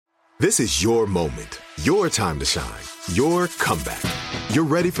This is your moment, your time to shine, your comeback. You're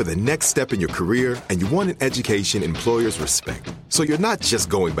ready for the next step in your career, and you want an education employers respect. So you're not just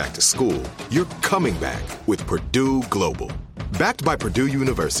going back to school, you're coming back with Purdue Global. Backed by Purdue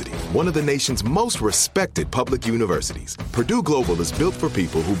University, one of the nation's most respected public universities, Purdue Global is built for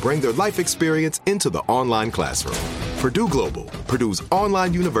people who bring their life experience into the online classroom. Purdue Global, Purdue's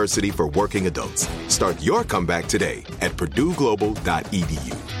online university for working adults. Start your comeback today at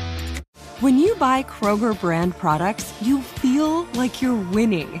purdueglobal.edu. When you buy Kroger brand products, you feel like you're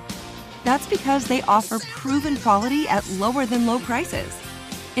winning. That's because they offer proven quality at lower than low prices.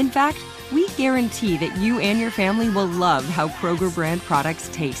 In fact, we guarantee that you and your family will love how Kroger brand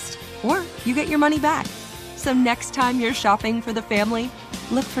products taste, or you get your money back. So next time you're shopping for the family,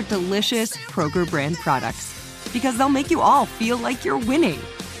 look for delicious Kroger brand products, because they'll make you all feel like you're winning.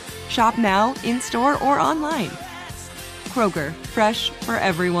 Shop now, in-store, or online. Kroger, fresh for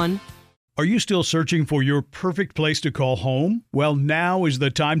everyone. Are you still searching for your perfect place to call home? Well, now is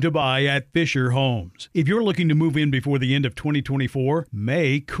the time to buy at Fisher Homes. If you're looking to move in before the end of 2024,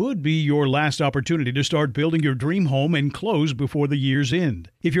 May could be your last opportunity to start building your dream home and close before the year's end.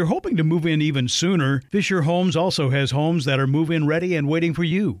 If you're hoping to move in even sooner, Fisher Homes also has homes that are move-in ready and waiting for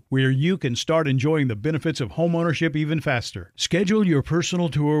you, where you can start enjoying the benefits of homeownership even faster. Schedule your personal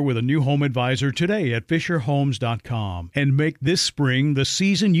tour with a new home advisor today at FisherHomes.com and make this spring the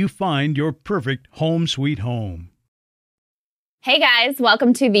season you find your perfect home sweet home. Hey guys,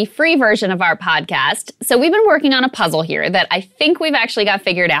 welcome to the free version of our podcast. So we've been working on a puzzle here that I think we've actually got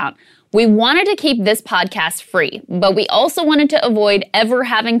figured out. We wanted to keep this podcast free, but we also wanted to avoid ever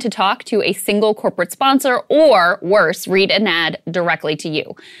having to talk to a single corporate sponsor or, worse, read an ad directly to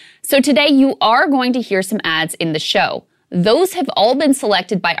you. So today you are going to hear some ads in the show. Those have all been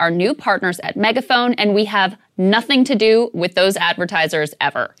selected by our new partners at Megaphone, and we have nothing to do with those advertisers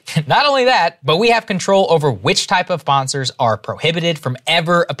ever. Not only that, but we have control over which type of sponsors are prohibited from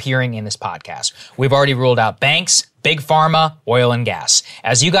ever appearing in this podcast. We've already ruled out banks, big pharma, oil and gas.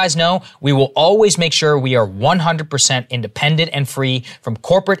 As you guys know, we will always make sure we are 100% independent and free from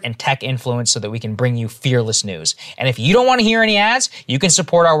corporate and tech influence so that we can bring you fearless news. And if you don't want to hear any ads, you can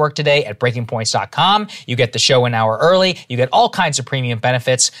support our work today at breakingpoints.com. You get the show an hour early. You get all kinds of premium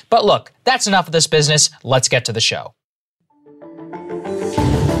benefits. But look, that's enough of this business. Let's get to the show.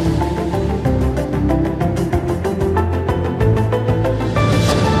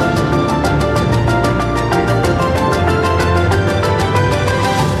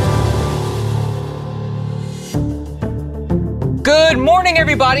 Good morning,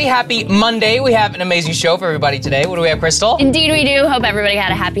 everybody. Happy Monday. We have an amazing show for everybody today. What do we have, Crystal? Indeed we do. Hope everybody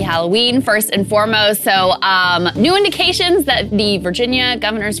had a happy Halloween, first and foremost. So, new indications that the Virginia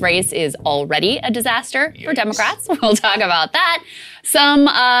governor's race is already a disaster for Democrats. We'll talk about that. Some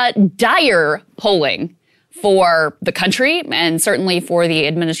dire polling for the country and certainly for the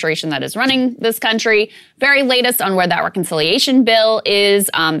administration that is running this country. Very latest on where that reconciliation bill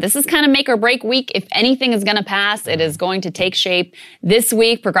is. This is kind of make or break week. If anything is going to pass, it is going to take shape this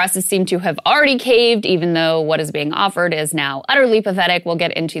week. Progressives seem to have already caved, even though what is being offered is now utterly pathetic. We'll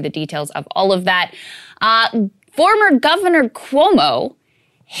get into the details of all of that. Former Governor Cuomo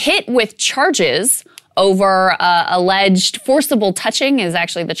hit with charges over alleged forcible touching is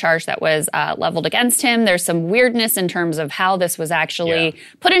actually the charge that was leveled against him. There's some weirdness in terms of how this was actually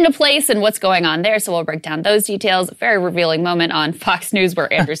put into place and what's going on there. So we'll break down those details. A very revealing moment on Fox News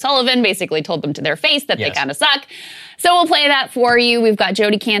where Andrew Sullivan basically told them to their face that they kind of suck. So we'll play that for you. We've got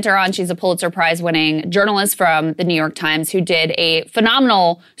Jodi Kantor on. She's a Pulitzer Prize-winning journalist from the New York Times who did a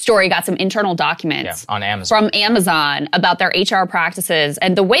phenomenal story, got some internal documents on Amazon. From Amazon about their HR practices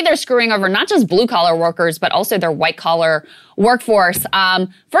and the way they're screwing over not just blue-collar workers, but also their white-collar workforce.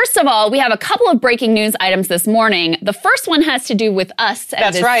 First of all, we have a couple of breaking news items this morning. The first one has to do with us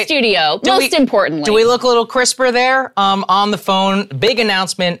as a studio, importantly. Do we look a little crisper there on the phone? Big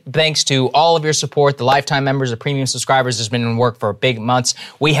announcement, thanks to all of your support. The lifetime members, the premium subscribers, has been in work for big months.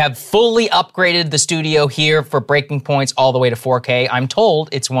 We have fully upgraded the studio here for Breaking Points all the way to 4K. I'm told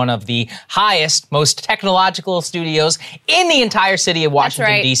it's one of the highest, most technological studios in the entire city of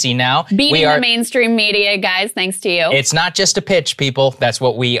Washington, D.C. now. Beating the mainstream media, guys, thanks to you. It's not just a pitch, people. That's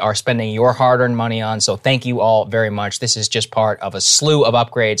what we are spending your hard-earned money on. So thank you all very much. This is just part of a slew of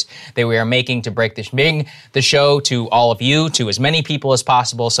upgrades that we are making to bring the show to all of you, to as many people as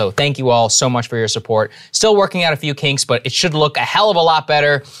possible. So thank you all so much for your support. Still working out a few kinks, but it should look a hell of a lot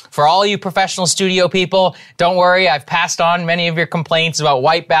better. For all you professional studio people, don't worry. I've passed on many of your complaints about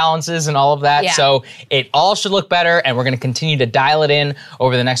white balances and all of that. Yeah. So it all should look better, and we're going to continue to dial it in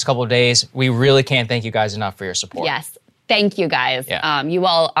over the next couple of days. We really can't thank you guys enough for your support. Yes. Thank you guys. Yeah. You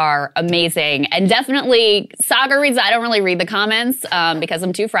all are amazing. And definitely, Sagar reads, I don't really read the comments because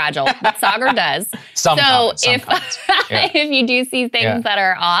I'm too fragile, but Sagar does. Some comments. If you do see things that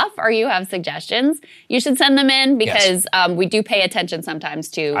are off or you have suggestions, you should send them in because we do pay attention sometimes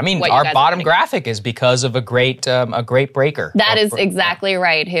to what you our guys bottom graphic is because of a great breaker. That is exactly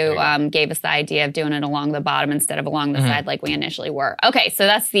right, who gave us the idea of doing it along the bottom instead of along the side like we initially were. Okay, so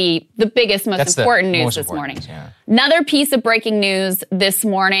that's the biggest, most important news this morning. Another piece of breaking news this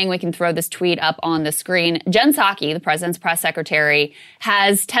morning, we can throw this tweet up on the screen. Jen Psaki, the president's press secretary,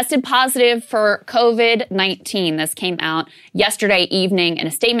 has tested positive for COVID-19. This came out yesterday evening. In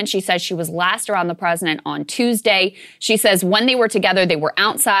a statement, she says she was last around the president on Tuesday. She says when they were together, they were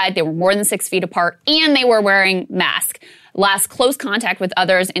outside, they were more than 6 feet apart, and they were wearing masks. Last close contact with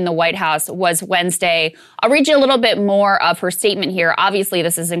others in the White House was Wednesday. I'll read you a little bit more of her statement here. Obviously,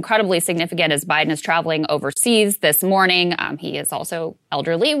 this is incredibly significant as Biden is traveling overseas this morning. He is also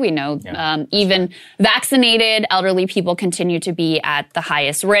elderly. We know even vaccinated elderly people continue to be at the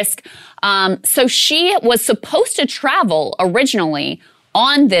highest risk. So she was supposed to travel originally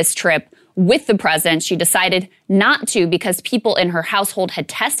on this trip with the president. She decided not to because people in her household had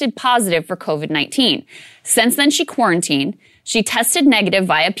tested positive for COVID-19. Since then, she quarantined. She tested negative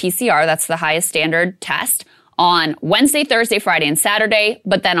via PCR. That's the highest standard test on Wednesday, Thursday, Friday, and Saturday.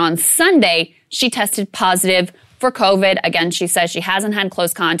 But then on Sunday, she tested positive for COVID. Again, she says she hasn't had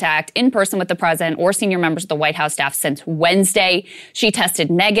close contact in person with the president or senior members of the White House staff since Wednesday. She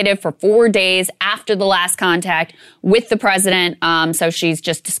tested negative for 4 days after the last contact with the president. So she's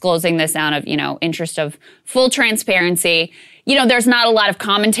just disclosing this out of, interest of full transparency. There's not a lot of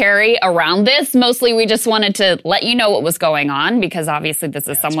commentary around this. Mostly we just wanted to let you know what was going on because obviously this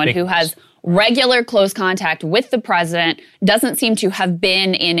is someone who has regular close contact with the president, doesn't seem to have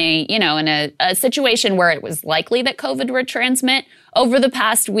been in a situation where it was likely that COVID would transmit over the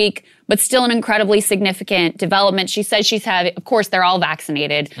past week, but still an incredibly significant development. She says she's had, of course, they're all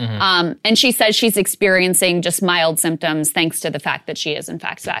vaccinated. And she says she's experiencing just mild symptoms thanks to the fact that she is, in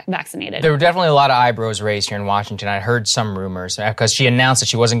fact, vaccinated. There were definitely a lot of eyebrows raised here in Washington. I heard some rumors because she announced that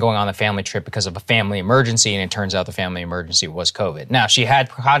she wasn't going on the family trip because of a family emergency, and it turns out the family emergency was COVID. Now, she had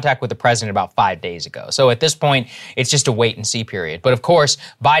contact with the president about 5 days ago. So at this point, it's just a wait and see period. But of course,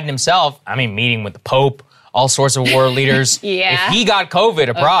 Biden himself, meeting with the Pope, all sorts of world leaders. If he got COVID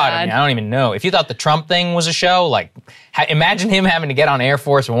abroad, I don't even know. If you thought the Trump thing was a show, imagine him having to get on Air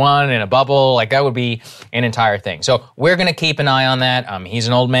Force One in a bubble. That would be an entire thing. So we're going to keep an eye on that. He's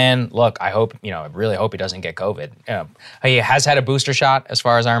an old man. Look, I really hope he doesn't get COVID. He has had a booster shot, as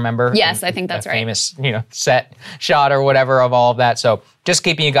far as I remember. Yes, I think that's right. Famous, set shot or whatever of all of that. So just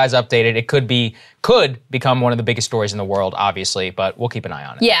keeping you guys updated. It could become one of the biggest stories in the world, obviously, but we'll keep an eye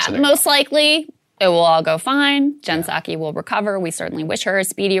on it. Yeah, most likely it will all go fine. Jen Psaki will recover. We certainly wish her a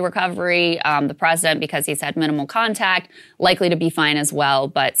speedy recovery. The president, because he's had minimal contact, likely to be fine as well.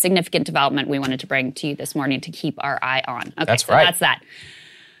 But significant development we wanted to bring to you this morning to keep our eye on. Okay, that's right. That's that.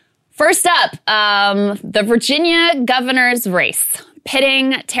 First up, the Virginia governor's race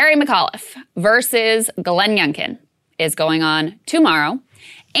pitting Terry McAuliffe versus Glenn Youngkin is going on tomorrow.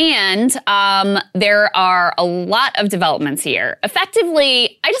 And there are a lot of developments here.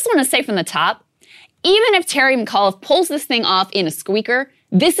 Effectively, I just want to say from the top, even if Terry McAuliffe pulls this thing off in a squeaker,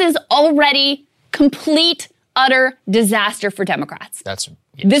 this is already complete, utter disaster for Democrats.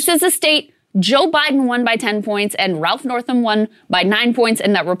 This is a state Joe Biden won by 10 points and Ralph Northam won by 9 points,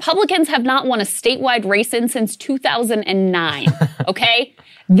 and that Republicans have not won a statewide race in since 2009, okay?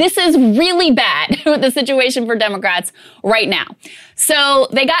 This is really bad, the situation for Democrats right now. So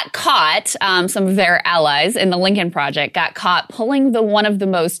they got caught, some of their allies in the Lincoln Project got caught pulling one of the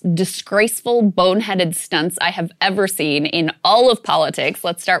most disgraceful, boneheaded stunts I have ever seen in all of politics.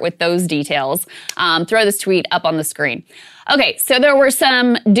 Let's start with those details. Throw this tweet up on the screen. Okay, so there were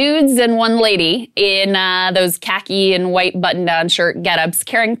some dudes and one lady in those khaki and white button-down shirt getups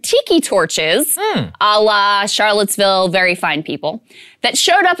carrying tiki torches, a la Charlottesville, very fine people, that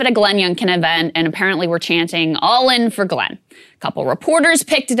showed up at a Glenn Youngkin event and apparently were chanting, "All in for Glenn." A couple reporters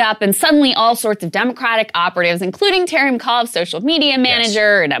picked it up, and suddenly all sorts of Democratic operatives, including Terry McAuliffe's social media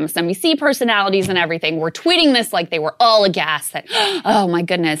manager and MSNBC personalities and everything, were tweeting this like they were all aghast that, oh my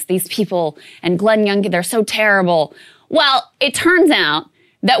goodness, these people and Glenn Youngkin, they're so terrible. Well, it turns out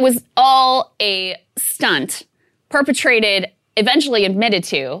that was all a stunt perpetrated, eventually admitted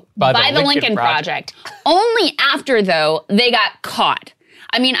to, by the Lincoln Project. Only after, though, they got caught.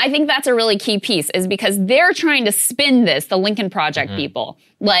 I mean, I think that's a really key piece, is because they're trying to spin this, the Lincoln Project people,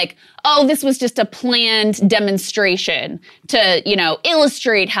 like, oh, this was just a planned demonstration to,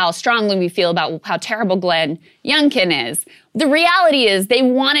 illustrate how strongly we feel about how terrible Glenn Youngkin is. The reality is they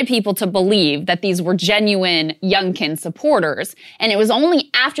wanted people to believe that these were genuine Youngkin supporters. And it was only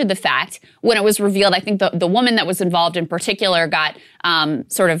after the fact, when it was revealed, I think the woman that was involved in particular got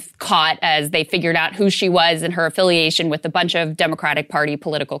sort of caught as they figured out who she was and her affiliation with a bunch of Democratic Party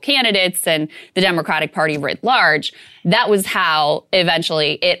political candidates and the Democratic Party writ large. That was how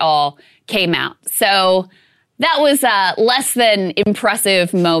eventually it all came out. So that was a less than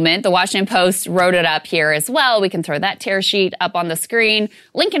impressive moment. The Washington Post wrote it up here as well. We can throw that tear sheet up on the screen.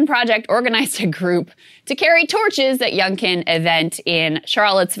 Lincoln Project organized a group to carry torches at Youngkin event in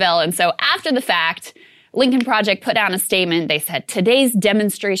Charlottesville. And so after the fact, Lincoln Project put out a statement. They said, today's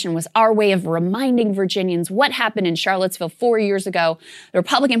demonstration was our way of reminding Virginians what happened in Charlottesville 4 years ago. The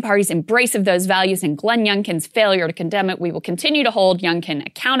Republican Party's embrace of those values and Glenn Youngkin's failure to condemn it. We will continue to hold Youngkin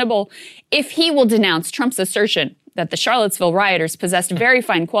accountable if he will denounce Trump's assertion that the Charlottesville rioters possessed very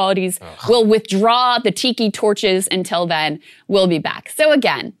fine qualities. We'll withdraw the tiki torches. Until then, we'll be back. So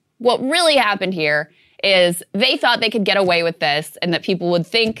again, what really happened here is they thought they could get away with this and that people would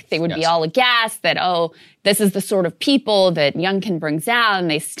think they would be all aghast that, oh, this is the sort of people that Youngkin brings out, and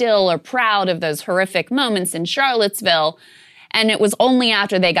they still are proud of those horrific moments in Charlottesville. And it was only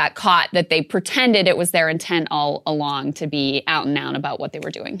after they got caught that they pretended it was their intent all along to be out and out about what they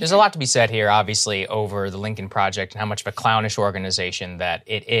were doing. There's a lot to be said here, obviously, over the Lincoln Project and how much of a clownish organization that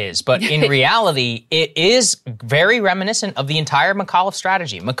it is. But in reality, it is very reminiscent of the entire McAuliffe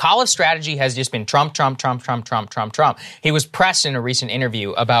strategy. McAuliffe's strategy has just been Trump, Trump, Trump, Trump, Trump, Trump, Trump. He was pressed in a recent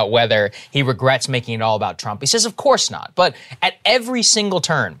interview about whether he regrets making it all about Trump. He says, of course not. But at every single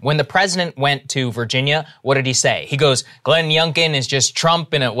turn, when the president went to Virginia, what did he say? He goes, Glenn Youngkin is just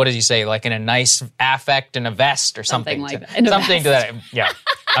Trump in a, what does he say, like in a nice affect and a vest or something. Like that. Something to that. Yeah.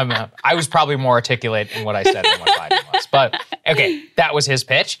 I was probably more articulate in what I said than what Biden was. But, okay, that was his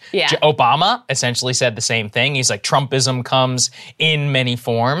pitch. Yeah. Obama essentially said the same thing. He's like, Trumpism comes in many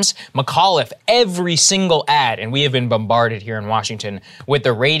forms. McAuliffe, every single ad, and we have been bombarded here in Washington with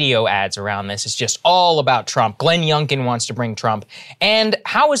the radio ads around this. It's just all about Trump. Glenn Youngkin wants to bring Trump. And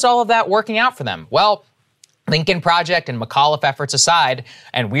how is all of that working out for them? Well, Lincoln Project and McAuliffe efforts aside,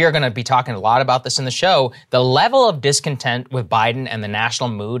 and we are going to be talking a lot about this in the show, the level of discontent with Biden and the national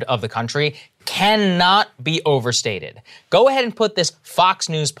mood of the country cannot be overstated. Go ahead and put this Fox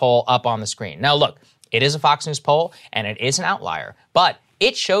News poll up on the screen. Now, look, it is a Fox News poll, and it is an outlier, but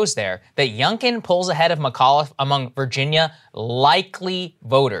it shows there that Youngkin pulls ahead of McAuliffe among Virginia likely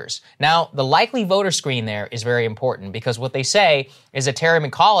voters. Now, the likely voter screen there is very important because what they say is that Terry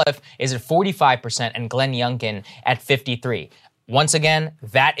McAuliffe is at 45% and Glenn Youngkin at 53%. Once again,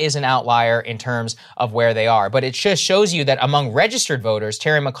 that is an outlier in terms of where they are. But it just shows you that among registered voters,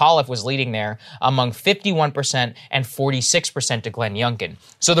 Terry McAuliffe was leading there among 51% and 46% to Glenn Youngkin.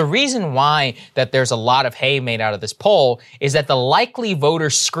 So the reason why that there's a lot of hay made out of this poll is that the likely voter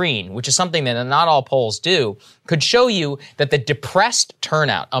screen, which is something that not all polls do, could show you that the depressed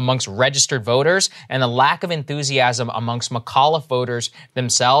turnout amongst registered voters and the lack of enthusiasm amongst McAuliffe voters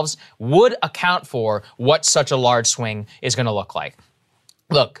themselves would account for what such a large swing is going to look like.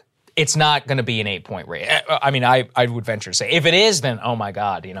 Look, it's not going to be an 8-point race. I mean, I would venture to say if it is, then oh my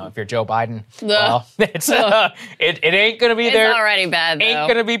God, if you're Joe Biden, well, it's it ain't going to be there. It's already bad, though. Ain't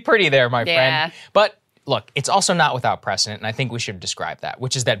going to be pretty there, my friend. But look, it's also not without precedent, and I think we should describe that,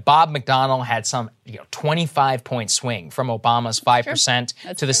 which is that Bob McDonnell had some 25-point swing from Obama's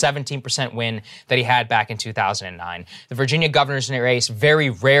 5% to the 17% win that he had back in 2009. The Virginia governor's race very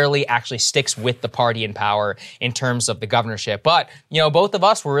rarely actually sticks with the party in power in terms of the governorship. But, both of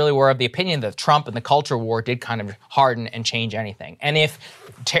us were of the opinion that Trump and the culture war did kind of harden and change anything. And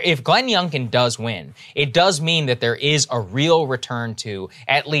if Glenn Youngkin does win, it does mean that there is a real return to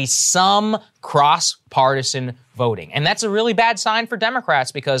at least some cross-partisan voting. And that's a really bad sign for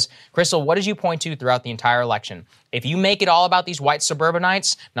Democrats because, Crystal, what did you point to throughout the entire election? If you make it all about these white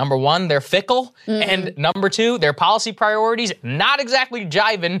suburbanites, number one, they're fickle, and number two, their policy priorities not exactly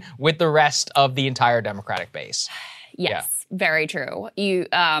jiving with the rest of the entire Democratic base. Yes, very true.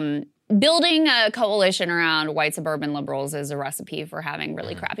 Building a coalition around white suburban liberals is a recipe for having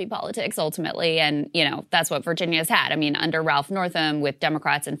really crappy politics ultimately. And, that's what Virginia's had. I mean, under Ralph Northam, with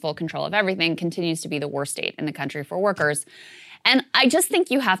Democrats in full control of everything, continues to be the worst state in the country for workers. And I just think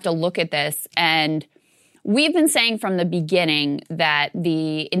you have to look at this. And we've been saying from the beginning that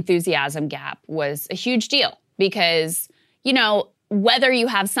the enthusiasm gap was a huge deal because, whether you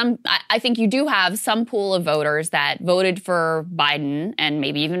have I think you do have some pool of voters that voted for Biden and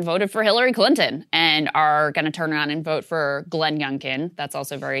maybe even voted for Hillary Clinton and are going to turn around and vote for Glenn Youngkin. That's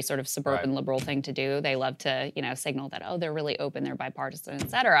also a very sort of suburban liberal thing to do. They love to, signal that, they're really open, they're bipartisan, et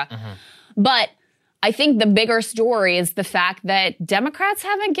cetera. But I think the bigger story is the fact that Democrats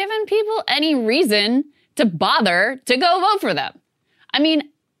haven't given people any reason to bother to go vote for them. I mean,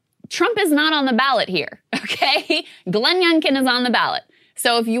 Trump is not on the ballot here, okay? Glenn Youngkin is on the ballot.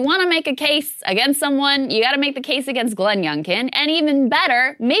 So if you want to make a case against someone, you got to make the case against Glenn Youngkin. And even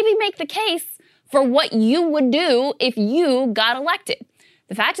better, maybe make the case for what you would do if you got elected.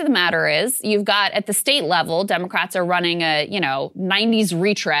 The fact of the matter is, you've got at the state level, Democrats are running a, 90s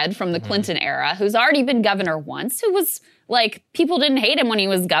retread from the Clinton era, who's already been governor once, who was like, people didn't hate him when he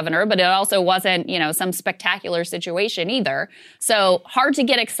was governor, but it also wasn't, some spectacular situation either. So hard to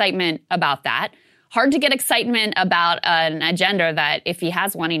get excitement about that. Hard to get excitement about an agenda that, if he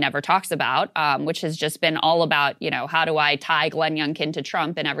has one, he never talks about, which has just been all about, how do I tie Glenn Youngkin to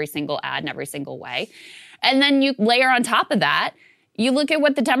Trump in every single ad in every single way. And then you layer on top of that, you look at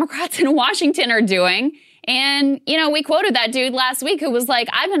what the Democrats in Washington are doing. And, we quoted that dude last week who was like,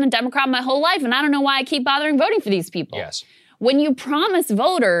 I've been a Democrat my whole life, and I don't know why I keep bothering voting for these people. Yes. When you promise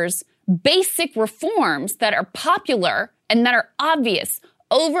voters basic reforms that are popular and that are obvious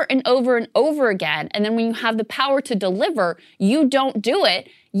over and over and over again, and then when you have the power to deliver, you don't do it,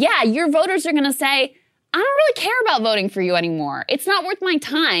 yeah, your voters are going to say, I don't really care about voting for you anymore. It's not worth my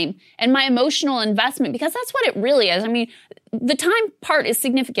time and my emotional investment, because that's what it really is. I mean, the time part is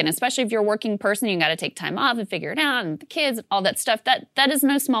significant, especially if you're a working person. You got to take time off and figure it out, and the kids, all that stuff. That is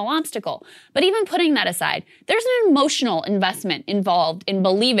no small obstacle. But even putting that aside, there's an emotional investment involved in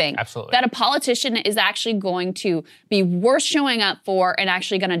believing that a politician is actually going to be worth showing up for and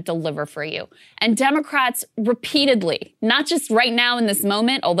actually going to deliver for you. And Democrats repeatedly, not just right now in this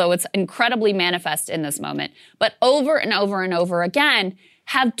moment, although it's incredibly manifest in this moment, but over and over and over again,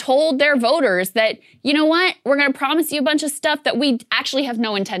 have told their voters that, you know what, we're going to promise you a bunch of stuff that we actually have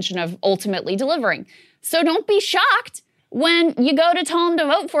no intention of ultimately delivering. So don't be shocked when you go to tell them to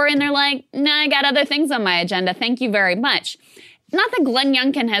vote for it and they're like, nah, I got other things on my agenda. Thank you very much. Not that Glenn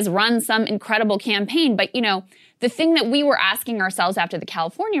Youngkin has run some incredible campaign, but, the thing that we were asking ourselves after the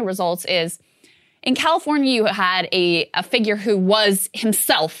California results is, in California, you had a figure who was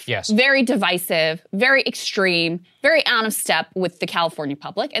himself very divisive, very extreme, very out of step with the California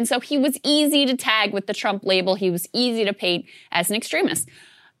public. And so he was easy to tag with the Trump label. He was easy to paint as an extremist.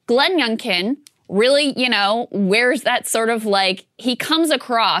 Glenn Youngkin really, wears that sort of like, he comes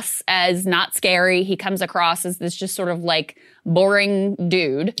across as not scary. He comes across as this just sort of like boring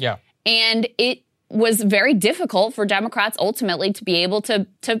dude. Yeah. And it was very difficult for Democrats ultimately to be able to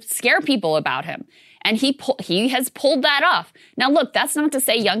scare people about him. And he has pulled that off. Now, look, that's not to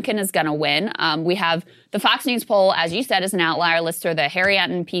say Youngkin is going to win. We have the Fox News poll, as you said, is an outlier. Let's throw the Harry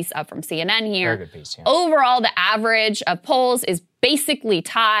Anton piece up from CNN here. Very good piece, yeah. Overall, the average of polls is basically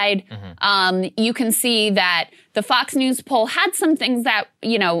tied. You can see that the Fox News poll had some things that,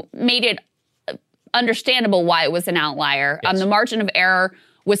 made it understandable why it was an outlier. Yes. The margin of error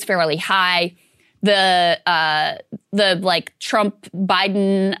was fairly high. The Trump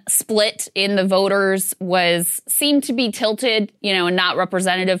Biden split in the voters seemed to be tilted, and not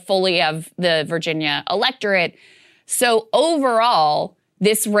representative fully of the Virginia electorate. So overall,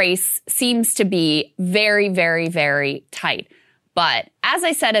 this race seems to be very, very, very tight. But as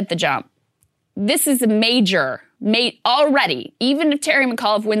I said at the jump, this is already, even if Terry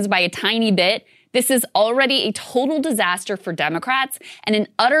McAuliffe wins by a tiny bit, this is already a total disaster for Democrats and an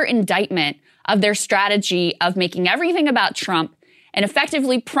utter indictment of their strategy of making everything about Trump and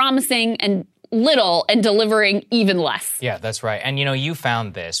effectively promising and little and delivering even less. Yeah, that's right. And, you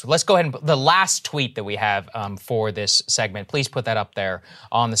found this. Let's go ahead and the last tweet that we have for this segment. Please put that up there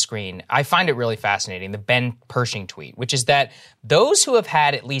on the screen. I find it really fascinating, the Ben Pershing tweet, which is that those who have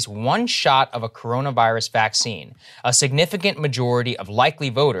had at least one shot of a coronavirus vaccine, a significant majority of likely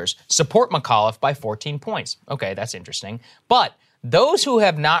voters, support McAuliffe by 14 points. Okay, that's interesting. But those who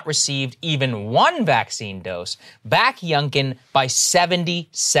have not received even one vaccine dose back Youngkin by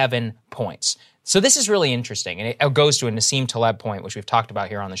 77 points. So this is really interesting, and it goes to a Nassim Taleb point, which we've talked about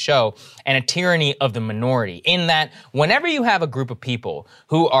here on the show, and a tyranny of the minority, in that whenever you have a group of people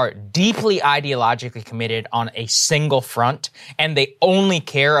who are deeply ideologically committed on a single front, and they only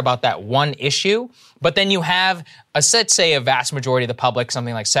care about that one issue, But then you have, let's say, a vast majority of the public,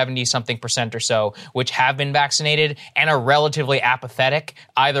 something like 70-something% or so, which have been vaccinated and are relatively apathetic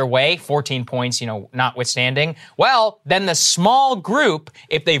either way, 14 points, notwithstanding. Well, then the small group,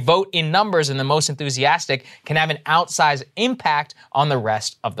 if they vote in numbers and the most enthusiastic, can have an outsized impact on the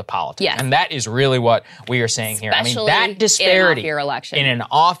rest of the politics. Yes. And that is really what we are saying here. Especially that disparity in an off-year election. In an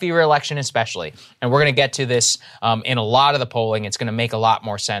off-year election especially. And we're going to get to this in a lot of the polling. It's going to make a lot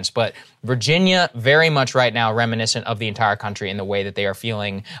more sense. But Virginia, very much right now reminiscent of the entire country in the way that they are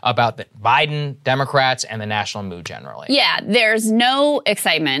feeling about the Biden, Democrats, and the national mood generally. Yeah, there's no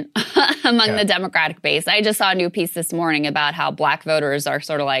excitement among the Democratic base. I just saw a new piece this morning about how black voters are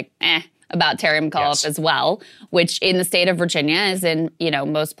sort of like, about Terry McAuliffe as well, which in the state of Virginia, as in,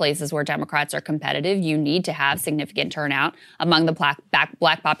 most places where Democrats are competitive, you need to have significant turnout among the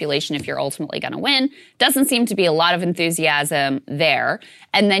black population if you're ultimately going to win. Doesn't seem to be a lot of enthusiasm there.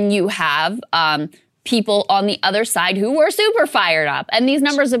 And then you have people on the other side who were super fired up. And these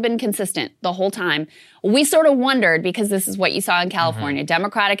numbers have been consistent the whole time. We sort of wondered, because this is what you saw in California,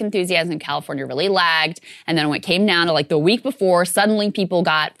 Democratic enthusiasm in California really lagged. And then when it came down to like the week before, suddenly people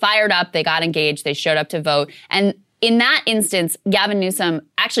got fired up, they got engaged, they showed up to vote. And in that instance, Gavin Newsom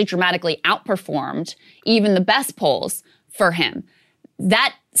actually dramatically outperformed even the best polls for him.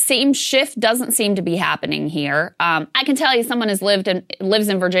 That same shift doesn't seem to be happening here. I can tell you someone lives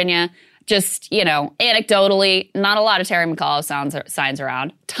in Virginia. Just, anecdotally, not a lot of Terry McAuliffe signs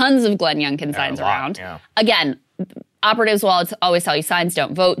around. Tons of Glenn Youngkin signs around. Yeah. Again, operatives will always tell you signs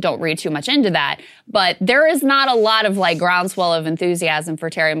don't vote. Don't read too much into that. But there is not a lot of groundswell of enthusiasm for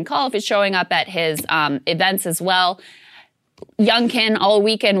Terry McAuliffe. It's showing up at his events as well. Youngkin all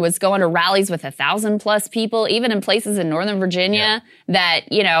weekend was going to rallies with 1,000+ people, even in places in Northern Virginia that,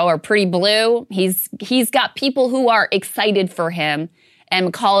 are pretty blue. He's got people who are excited for him.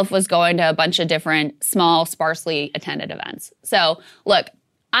 And McAuliffe was going to a bunch of different small, sparsely attended events. So, look,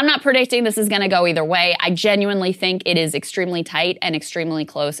 I'm not predicting this is going to go either way. I genuinely think it is extremely tight and extremely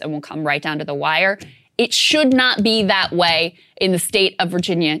close and will come right down to the wire. It should not be that way in the state of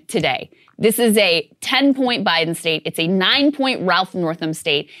Virginia today. This is a 10-point Biden state. It's a 9-point Ralph Northam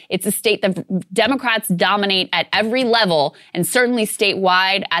state. It's a state that Democrats dominate at every level, and certainly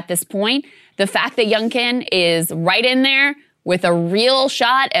statewide at this point. The fact that Youngkin is right in there with a real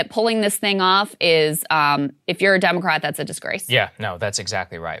shot at pulling this thing off is, if you're a Democrat, that's a disgrace. Yeah, no, that's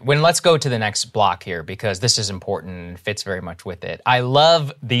exactly right. Let's go to the next block here, because this is important and fits very much with it. I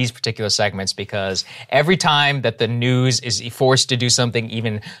love these particular segments because every time that the news is forced to do something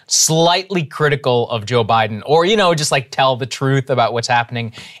even slightly critical of Joe Biden, or, just tell the truth about what's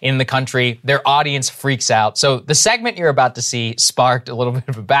happening in the country, their audience freaks out. So the segment you're about to see sparked a little bit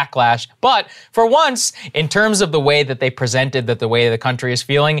of a backlash. But for once, in terms of the way that they presented that the way the country is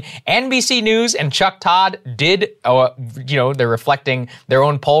feeling, NBC News and Chuck Todd did, they're reflecting their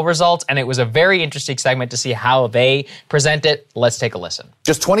own poll results, and it was a very interesting segment to see how they present it. Let's take a listen.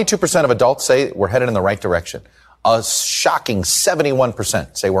 Just 22% of adults say we're headed in the right direction. A shocking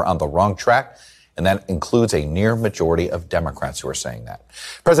 71% say we're on the wrong track, and that includes a near majority of Democrats who are saying that.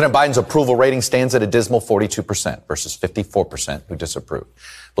 President Biden's approval rating stands at a dismal 42% versus 54% who disapprove.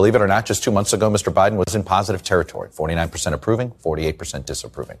 Believe it or not, just 2 months ago, Mr. Biden was in positive territory, 49% approving, 48%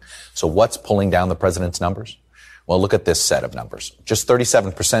 disapproving. So what's pulling down the president's numbers? Well, look at this set of numbers. Just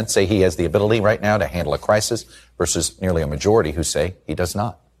 37% say he has the ability right now to handle a crisis versus nearly a majority who say he does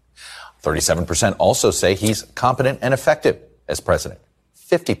not. 37% also say he's competent and effective as president.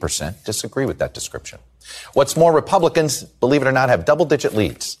 50% disagree with that description. What's more, Republicans, believe it or not, have double-digit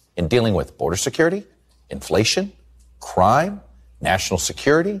leads in dealing with border security, inflation, crime, national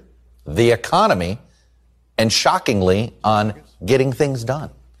security, the economy, and shockingly, on getting things done.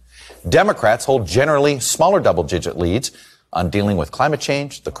 Democrats hold generally smaller double-digit leads on dealing with climate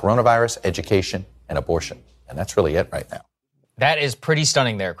change, the coronavirus, education, and abortion. And that's really it right now. That is pretty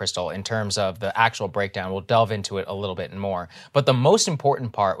stunning there, Crystal, in terms of the actual breakdown. We'll delve into it a little bit more. But the most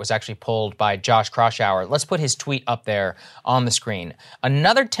important part was actually pulled by Josh Kroshauer. Let's put his tweet up there on the screen.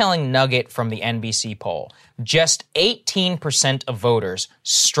 Another telling nugget from the NBC poll. Just 18% of voters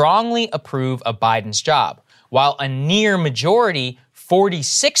strongly approve of Biden's job, while a near majority,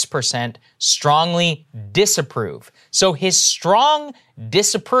 46%, strongly disapprove. So his strong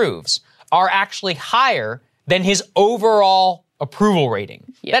disapproves are actually higher than his overall approval rating.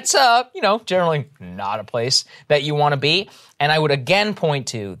 Yep. That's, generally not a place that you want to be. And I would again point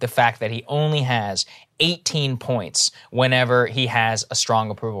to the fact that he only has 18 points whenever he has a strong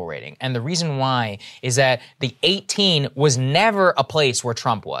approval rating. And the reason why is that the 18 was never a place where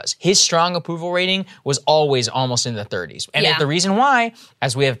Trump was. His strong approval rating was always almost in the 30s. And the reason why,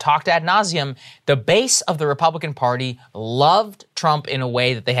 as we have talked ad nauseum, the base of the Republican Party loved Trump in a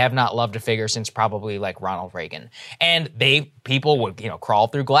way that they have not loved a figure since probably like Ronald Reagan. And people would, crawl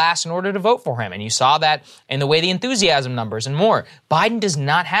through glass in order to vote for him. And you saw that in the way the enthusiasm numbers and more. Biden does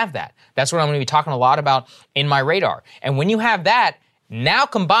not have that. That's what I'm going to be talking a lot about in my radar. And when you have that, now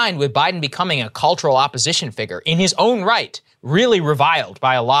combined with Biden becoming a cultural opposition figure in his own right, really reviled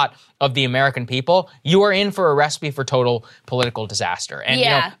by a lot of the American people, you are in for a recipe for total political disaster.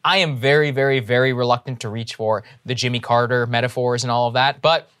 And I am very, very, very reluctant to reach for the Jimmy Carter metaphors and all of that.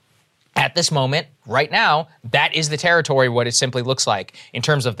 But at this moment, right now, that is the territory, what it simply looks like in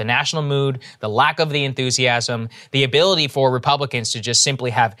terms of the national mood, the lack of the enthusiasm, the ability for Republicans to just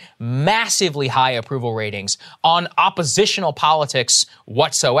simply have massively high approval ratings on oppositional politics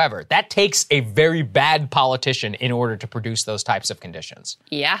whatsoever. That takes a very bad politician in order to produce those types of conditions.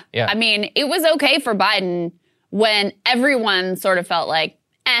 Yeah. I mean, it was okay for Biden when everyone sort of felt like,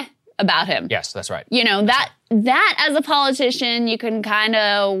 about him. Yes, that's right. That as a politician, you can kind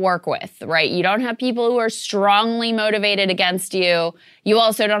of work with, right? You don't have people who are strongly motivated against you. You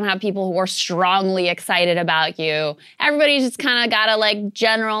also don't have people who are strongly excited about you. Everybody's just kind of got a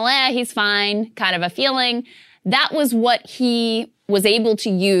general, he's fine kind of a feeling. That was what he was able to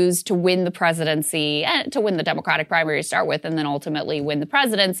use to win the presidency, and to win the Democratic primary to start with, and then ultimately win the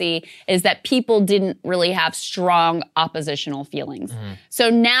presidency, is that people didn't really have strong oppositional feelings. Mm-hmm. So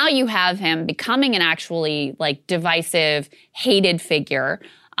now you have him becoming an actually divisive, hated figure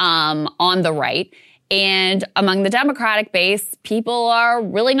on the right. And among the Democratic base, people are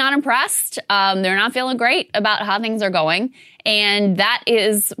really not impressed. They're not feeling great about how things are going. And that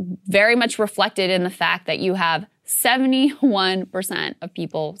is very much reflected in the fact that you have 71% of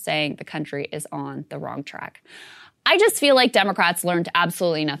people saying the country is on the wrong track. I just feel like Democrats learned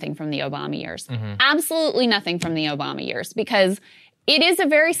absolutely nothing from the Obama years. Mm-hmm. Absolutely nothing from the Obama years, because it is a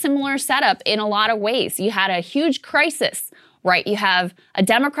very similar setup in a lot of ways. You had a huge crisis, right? You have a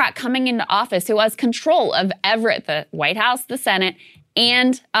Democrat coming into office who has control of the White House, the Senate,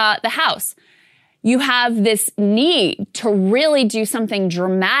 and the House. You have this need to really do something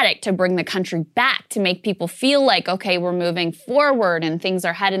dramatic to bring the country back, to make people feel like, okay, we're moving forward and things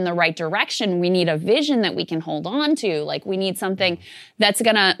are heading in the right direction. We need a vision that we can hold on to. We need something that's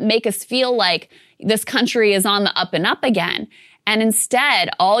going to make us feel like this country is on the up and up again. And instead,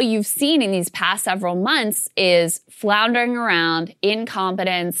 all you've seen in these past several months is floundering around,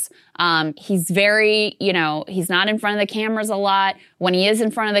 incompetence. He's very, he's not in front of the cameras a lot. When he is in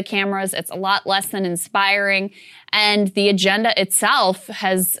front of the cameras, it's a lot less than inspiring. And the agenda itself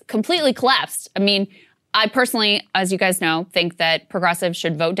has completely collapsed. I mean, I personally, as you guys know, think that progressives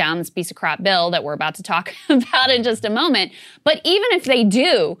should vote down this piece of crap bill that we're about to talk about in just a moment. But even if they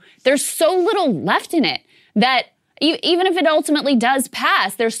do, there's so little left in it that even if it ultimately does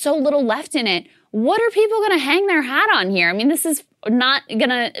pass, there's so little left in it. What are people going to hang their hat on here? I mean, this is not going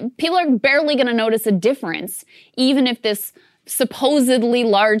to, people are barely going to notice a difference, even if this supposedly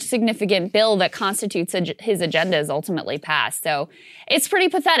large, significant bill that constitutes his agenda is ultimately passed. So it's pretty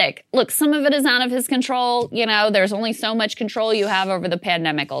pathetic. Look, some of it is out of his control. There's only so much control you have over the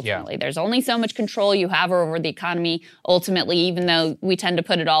pandemic, ultimately. Yeah. There's only so much control you have over the economy, ultimately, even though we tend to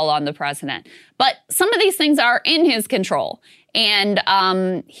put it all on the president. But some of these things are in his control.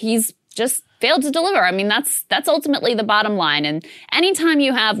 And he's just failed to deliver. I mean, that's ultimately the bottom line. And anytime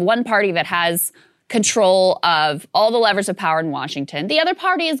you have one party that has control of all the levers of power in Washington, the other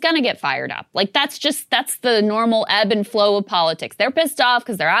party is going to get fired up. That's the normal ebb and flow of politics. They're pissed off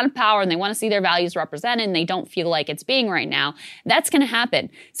because they're out of power and they want to see their values represented and they don't feel like it's being right now. That's going to happen.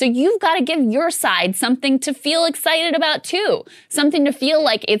 So you've got to give your side something to feel excited about too. Something to feel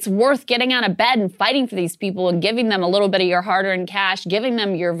like it's worth getting out of bed and fighting for these people and giving them a little bit of your hard-earned cash, giving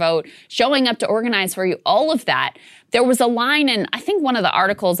them your vote, showing up to organize for you, all of that. There was a line in, I think, one of the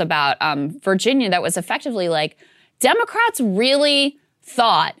articles about Virginia that was effectively Democrats really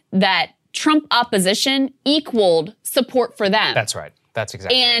thought that Trump opposition equaled support for them. That's right. That's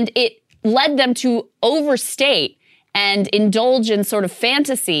exactly And it led them to overstate and indulge in sort of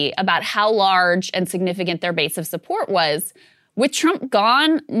fantasy about how large and significant their base of support was, with Trump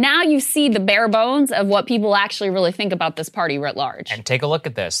gone, now you see the bare bones of what people actually really think about this party writ large. And take a look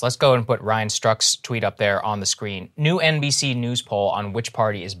at this. Let's go and put Ryan Struck's tweet up there on the screen. New NBC News poll on which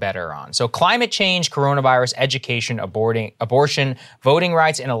party is better on. So climate change, coronavirus, education, abortion, voting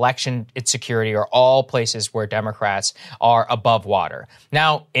rights, and election security are all places where Democrats are above water.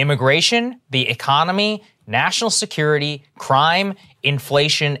 Now, immigration, the economy, national security, crime,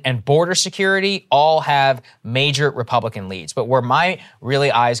 inflation, and border security all have major Republican leads. But where my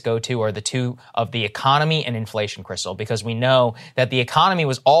really eyes go to are the two of the economy and inflation, Crystal, because we know that the economy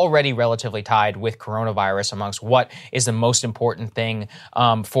was already relatively tied with coronavirus amongst what is the most important thing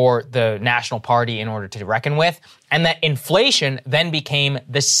for the national party in order to reckon with. And that inflation then became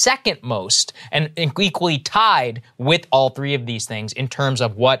the second most and equally tied with all three of these things in terms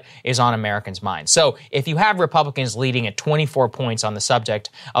of what is on Americans' minds. So if you have Republicans leading at 24 points on the subject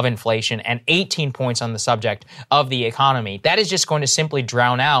of inflation and 18 points on the subject of the economy, that is just going to simply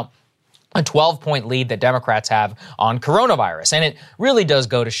drown out a 12-point lead that Democrats have on coronavirus. And it really does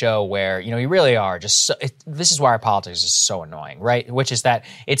go to show where, you really are just so, this is why our politics is so annoying, right? Which is that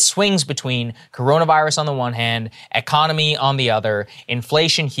it swings between coronavirus on the one hand, economy on the other,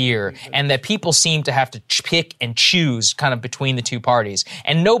 inflation here, and that people seem to have to pick and choose kind of between the two parties.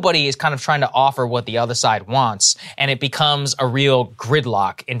 And nobody is kind of trying to offer what the other side wants. And it becomes a real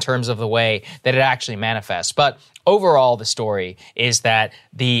gridlock in terms of the way that it actually manifests. But overall, the story is that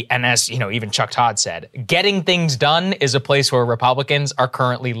and as even Chuck Todd said, getting things done is a place where Republicans are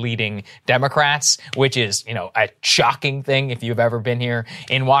currently leading Democrats, which is, a shocking thing if you've ever been here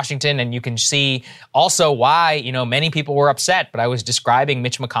in Washington. And you can see also why, many people were upset. But I was describing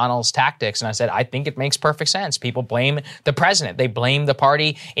Mitch McConnell's tactics, and I said, I think it makes perfect sense. People blame the president. They blame the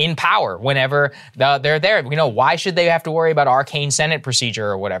party in power whenever they're there. Why should they have to worry about arcane Senate procedure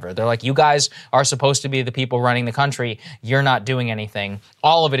or whatever? They're like, you guys are supposed to be the people running the country. You're not doing anything.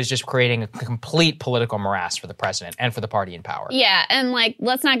 All of it is just creating a complete political morass for the president and for the party in power. Yeah, and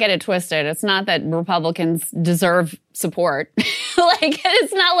let's not get it twisted. It's not that Republicans deserve support.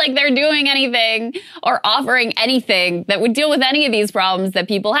 It's not like they're doing anything or offering anything that would deal with any of these problems that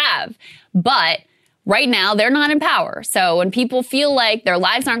people have. But right now, they're not in power. So when people feel like their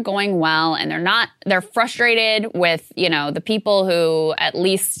lives aren't going well and they're frustrated with, the people who, at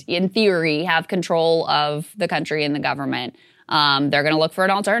least in theory, have control of the country and the government, they're going to look for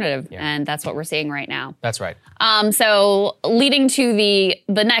an alternative. Yeah. And that's what we're seeing right now. That's right. So leading to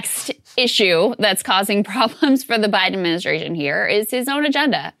the next issue that's causing problems for the Biden administration here is his own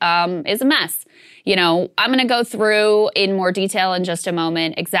agenda, is a mess. I'm going to go through in more detail in just a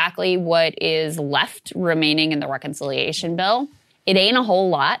moment exactly what is left remaining in the reconciliation bill. It ain't a whole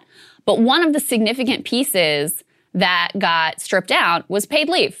lot, but one of the significant pieces that got stripped out was paid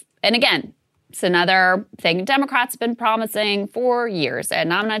leave. And again, it's another thing Democrats have been promising for years.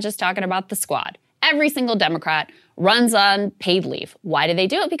 And I'm not just talking about the squad. Every single Democrat runs on paid leave. Why do they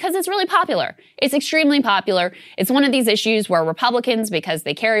do it? Because it's really popular. It's extremely popular. It's one of these issues where Republicans, because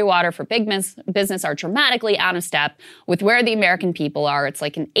they carry water for big business, are dramatically out of step with where the American people are. It's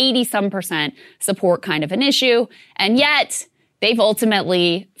like an 80-some% support kind of an issue. And yet they've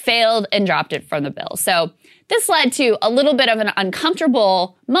ultimately failed and dropped it from the bill. So this led to a little bit of an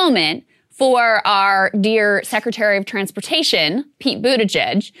uncomfortable moment for our dear Secretary of Transportation, Pete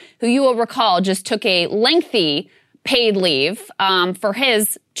Buttigieg, who you will recall just took a lengthy paid leave for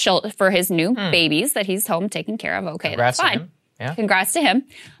his new babies that he's home taking care of. Okay, Congrats that's fine. To him. Yeah. Congrats to him.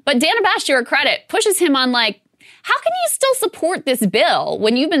 But Dana Bash, to her credit, pushes him on how can you still support this bill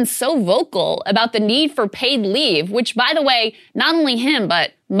when you've been so vocal about the need for paid leave, which, by the way, not only him,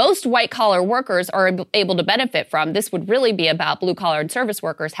 but most white-collar workers are able to benefit from. This would really be about blue-collar and service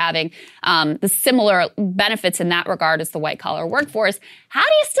workers having the similar benefits in that regard as the white-collar workforce. How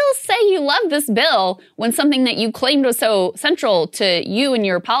do you still say you love this bill when something that you claimed was so central to you and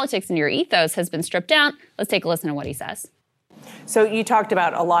your politics and your ethos has been stripped out? Let's take a listen to what he says. So you talked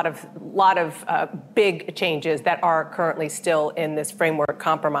about a lot of big changes that are currently still in this framework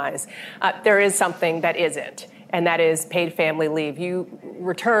compromise. There is something that isn't, and that is paid family leave. You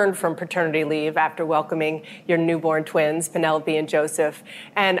returned from paternity leave after welcoming your newborn twins, Penelope and Joseph.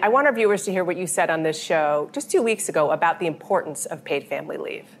 And I want our viewers to hear what you said on this show just 2 weeks ago about the importance of paid family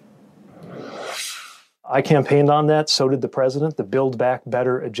leave. I campaigned on that, so did the president. The Build Back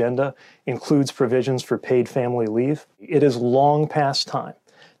Better agenda includes provisions for paid family leave. It is long past time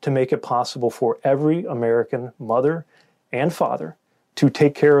to make it possible for every American mother and father to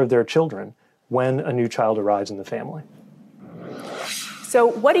take care of their children when a new child arrives in the family. So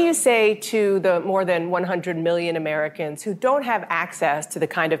what do you say to the more than 100 million Americans who don't have access to the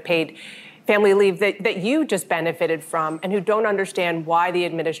kind of paid family leave that you just benefited from and who don't understand why the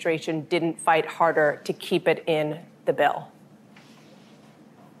administration didn't fight harder to keep it in the bill?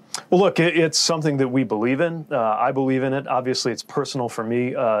 Well, look, it's something that we believe in. I believe in it. Obviously, it's personal for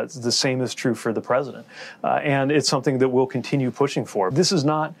me. The same is true for the president. And it's something that we'll continue pushing for. This is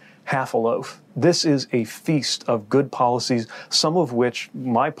not half a loaf. This is a feast of good policies, some of which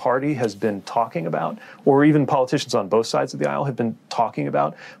my party has been talking about, or even politicians on both sides of the aisle have been talking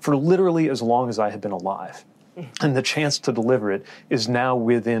about for literally as long as I have been alive. And the chance to deliver it is now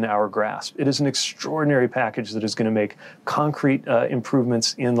within our grasp. It is an extraordinary package that is going to make concrete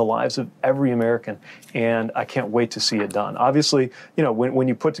improvements in the lives of every American, and I can't wait to see it done. Obviously, when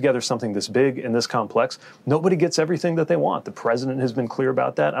you put together something this big and this complex, nobody gets everything that they want. The president has been clear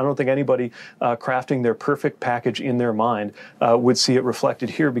about that. I don't think anybody crafting their perfect package in their mind would see it reflected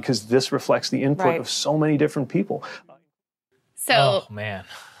here, because this reflects the input of so many different people. So, oh, man.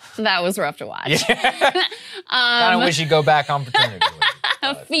 That was rough to watch. Yeah. Kind of wish you'd go back on paternity leave.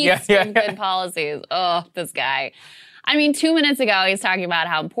 A feast of good policies. Oh, this guy. I mean, 2 minutes ago, he's talking about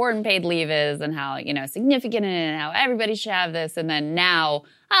how important paid leave is and how, significant and how everybody should have this. And then now,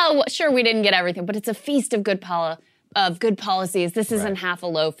 sure, we didn't get everything, but it's a feast of good policies. This isn't half a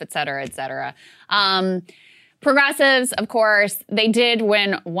loaf, et cetera, et cetera. Progressives, of course, they did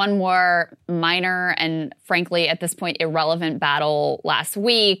win one more minor and, frankly, at this point, irrelevant battle last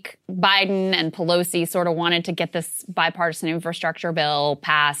week. Biden and Pelosi sort of wanted to get this bipartisan infrastructure bill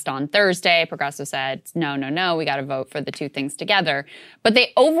passed on Thursday. Progressives said, no, we got to vote for the two things together. But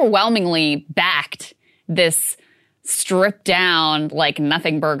they overwhelmingly backed this stripped down, like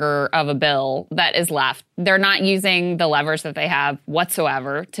nothing burger of a bill that is left. They're not using the levers that they have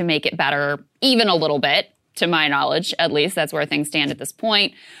whatsoever to make it better, even a little bit. To my knowledge, at least, that's where things stand at this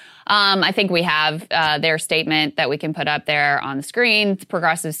point. I think we have their statement that we can put up there on the screen.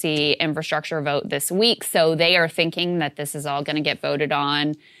 Progressives see infrastructure vote this week, so they are thinking that this is all going to get voted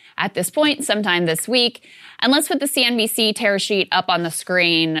on at this point sometime this week. And let's put the CNBC tear sheet up on the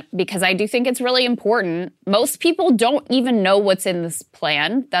screen, because I do think it's really important. Most people don't even know what's in this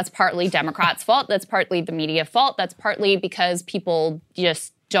plan. That's partly Democrats' fault. That's partly the media fault. That's partly because people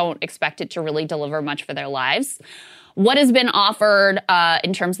just don't expect it to really deliver much for their lives. What has been offered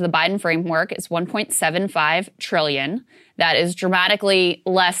in terms of the Biden framework is $1.75 trillion. That is dramatically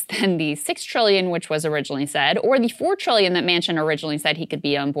less than the $6 trillion, which was originally said, or the $4 trillion that Manchin originally said he could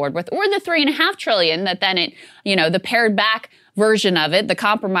be on board with, or the $3.5 trillion that then the pared back version of it, the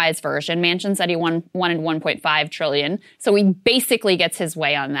compromise version. Manchin said he wanted $1.5 trillion. So he basically gets his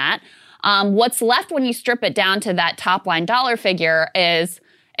way on that. What's left when you strip it down to that top line dollar figure is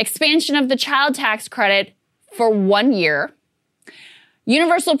expansion of the child tax credit for 1 year,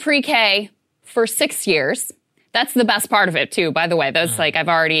 universal pre-K for 6 years. That's the best part of it, too, by the way. That's I've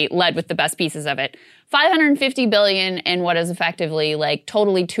already led with the best pieces of it. $550 billion in what is effectively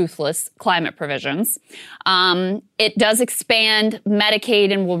totally toothless climate provisions. It does expand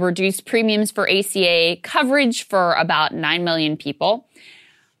Medicaid and will reduce premiums for ACA coverage for about 9 million people.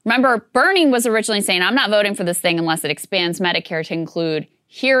 Remember, Bernie was originally saying, I'm not voting for this thing unless it expands Medicare to include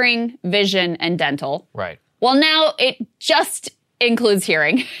hearing, vision, and dental. Right. Well, now it just includes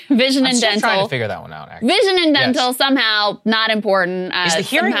hearing, vision, and dental. I'm trying to figure that one out, actually. Vision and dental, somehow not important. Is the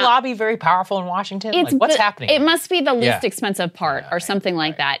hearing lobby very powerful in Washington? What's happening? It must be the least expensive part or something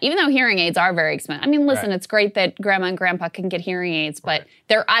like that, even though hearing aids are very expensive. I mean, listen, it's great that grandma and grandpa can get hearing aids, but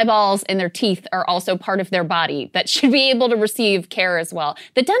their eyeballs and their teeth are also part of their body that should be able to receive care as well.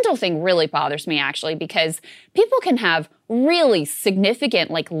 The dental thing really bothers me, actually, because people can have really significant,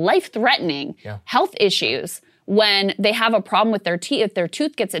 life-threatening health issues when they have a problem with their teeth, if their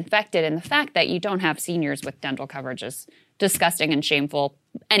tooth gets infected. And the fact that you don't have seniors with dental coverage is disgusting and shameful.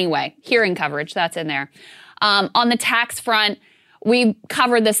 Anyway, hearing coverage, that's in there. On the tax front, we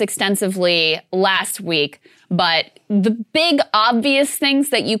covered this extensively last week, but the big obvious things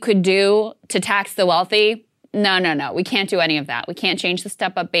that you could do to tax the wealthy, no, we can't do any of that. We can't change the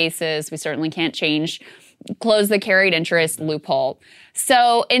step-up basis. We certainly can't close the carried interest loophole.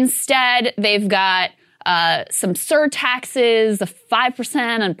 So instead, they've got some surtaxes,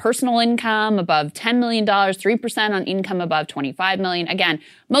 5% on personal income above $10 million, 3% on income above $25 million. Again,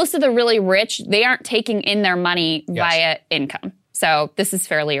 most of the really rich, they aren't taking in their money via income. So this is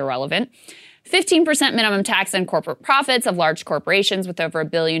fairly irrelevant. 15% minimum tax on corporate profits of large corporations with over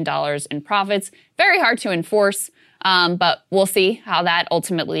 $1 billion in profits. Very hard to enforce, but we'll see how that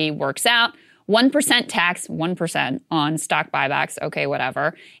ultimately works out. 1% tax, 1% on stock buybacks, okay,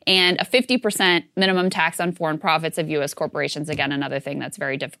 whatever, and a 50% minimum tax on foreign profits of U.S. corporations. Again, another thing that's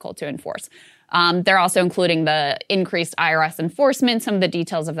very difficult to enforce. They're also including the increased IRS enforcement, some of the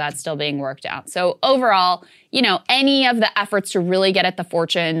details of that still being worked out. So overall, any of the efforts to really get at the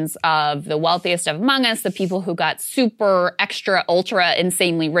fortunes of the wealthiest of among us, the people who got super, extra, ultra,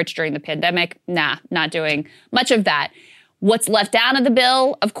 insanely rich during the pandemic, not doing much of that. What's left out of the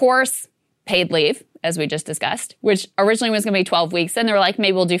bill, of course, paid leave, as we just discussed, which originally was going to be 12 weeks. And they were like,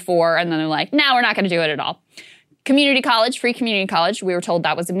 maybe we'll do 4. And then they're like, no, we're not going to do it at all. Community college, free community college. We were told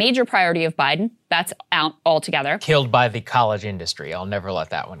that was a major priority of Biden. That's out altogether. Killed by the college industry. I'll never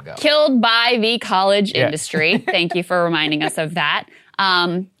let that one go. Killed by the college industry. Thank you for reminding us of that.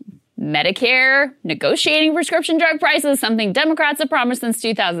 Medicare, negotiating prescription drug prices, something Democrats have promised since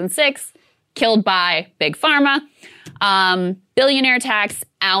 2006. Killed by Big Pharma. Billionaire tax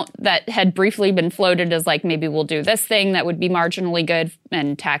out that had briefly been floated as like, maybe we'll do this thing that would be marginally good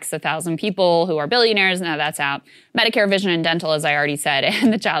and tax 1,000 people who are billionaires. Now that's out. Medicare, vision, and dental, as I already said,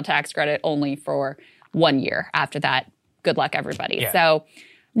 and the child tax credit only for 1 year. After that, good luck, everybody. Yeah. So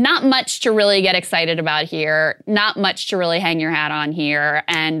not much to really get excited about here. Not much to really hang your hat on here.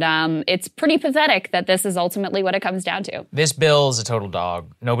 And it's pretty pathetic that this is ultimately what it comes down to. This bill is a total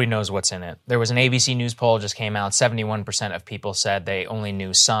dog. Nobody knows what's in it. There was an ABC News poll just came out. 71% of people said they only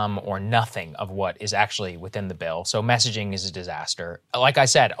knew some or nothing of what is actually within the bill. So messaging is a disaster. Like I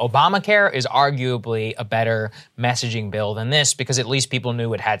said, Obamacare is arguably a better messaging bill than this because at least people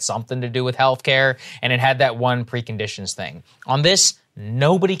knew it had something to do with healthcare and it had that one preconditions thing. On this,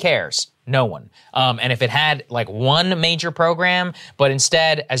 nobody cares. No one. And if it had like one major program, but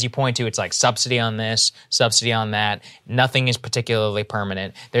instead, as you point to, it's like subsidy on this, subsidy on that. Nothing is particularly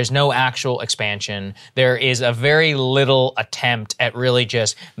permanent. There's no actual expansion. There is a very little attempt at really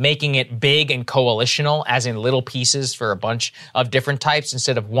just making it big and coalitional, as in little pieces for a bunch of different types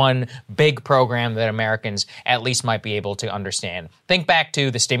instead of one big program that Americans at least might be able to understand. Think back to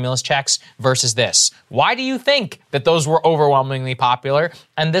the stimulus checks versus this. Why do you think that those were overwhelmingly popular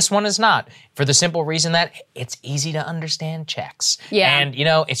and this one is not? For the simple reason that it's easy to understand checks. Yeah. And,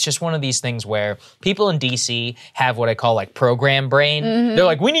 it's just one of these things where people in D.C. have what I call like program brain. Mm-hmm. They're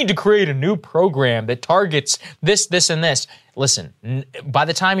like, we need to create a new program that targets this, this, and this. Listen, by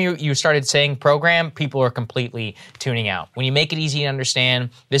the time you started saying program, people are completely tuning out. When you make it easy to understand,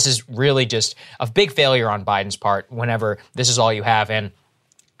 this is really just a big failure on Biden's part whenever this is all you have. And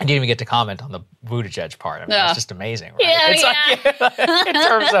I didn't even get to comment on the Buttigieg part. I mean, that's just amazing, right? Like, in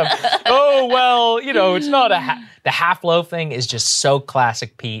terms of, it's not the half-loaf thing is just so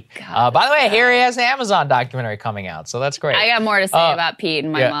classic Pete. By the way, here he has an Amazon documentary coming out, so that's great. I got more to say about Pete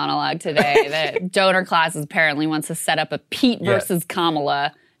in my monologue today. The donor class apparently wants to set up a Pete versus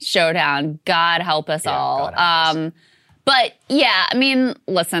Kamala showdown. God help us all. God help us. But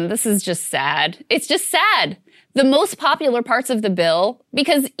listen, this is just sad. It's just sad. The most popular parts of the bill,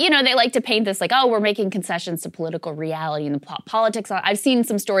 because, they like to paint this like, oh, we're making concessions to political reality and the politics. I've seen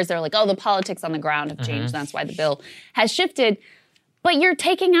some stories that are like, oh, the politics on the ground have changed. That's why the bill has shifted. But you're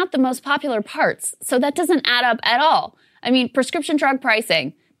taking out the most popular parts. So that doesn't add up at all. I mean, prescription drug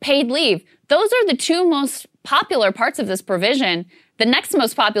pricing, paid leave, those are the two most popular parts of this provision. The next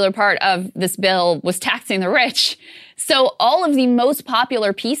most popular part of this bill was taxing the rich. So all of the most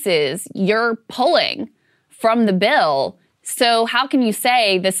popular pieces you're pulling from the bill. So how can you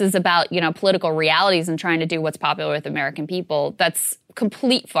say this is about, political realities and trying to do what's popular with American people? That's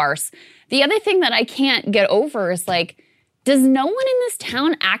complete farce. The other thing that I can't get over is like, does no one in this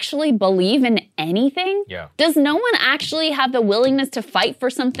town actually believe in anything? Yeah. Does no one actually have the willingness to fight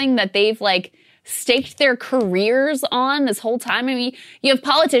for something that they've staked their careers on this whole time? I mean, you have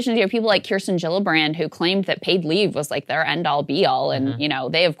politicians, you have people like Kirsten Gillibrand who claimed that paid leave was like their end-all be-all. And,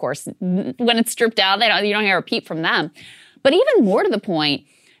 they, of course, when it's stripped out, you don't hear a peep from them. But even more to the point,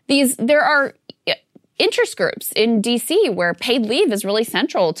 there are interest groups in D.C. where paid leave is really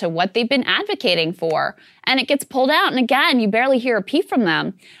central to what they've been advocating for. And it gets pulled out. And again, you barely hear a peep from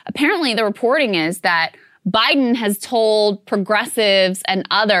them. Apparently, the reporting is that Biden has told progressives and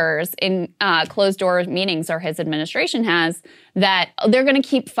others in closed-door meetings, or his administration has, that they're going to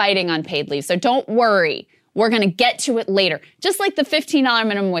keep fighting on paid leave. So don't worry. We're going to get to it later. Just like the $15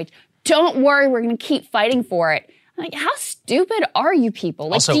 minimum wage. Don't worry. We're going to keep fighting for it. Like, how stupid are you people?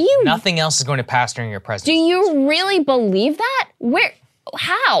 Like, also, nothing else is going to pass during your presidency. Do you really believe that?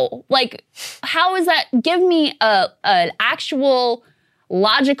 How? Like, how is that? Give me an actual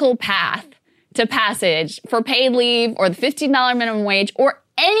logical path to passage for paid leave or the $15 minimum wage or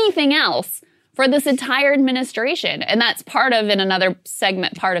anything else for this entire administration. And that's part of, in another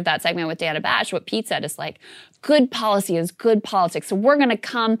segment, part of that segment with Dana Bash, what Pete said is like, good policy is good politics. So we're going to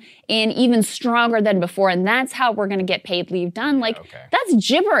come in even stronger than before. And that's how we're going to get paid leave done. Like, that's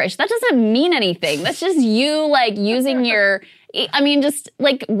gibberish. That doesn't mean anything. That's just you like using your, I mean, just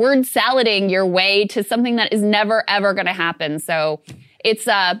like word salading your way to something that is never, ever going to happen. So it's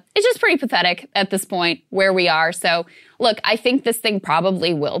just pretty pathetic at this point where we are. So look, I think this thing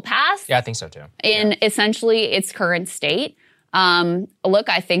probably will pass. Yeah, I think so too. In essentially its current state. Look,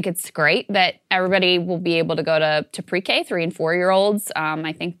 I think it's great that everybody will be able to go to pre-K, 3 and 4 year olds.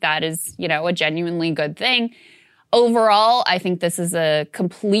 I think that is, a genuinely good thing. Overall, I think this is a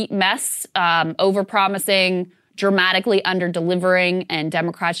complete mess, overpromising, dramatically under-delivering, and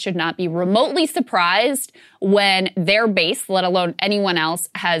Democrats should not be remotely surprised when their base, let alone anyone else,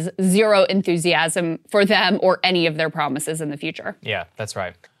 has zero enthusiasm for them or any of their promises in the future. Yeah, that's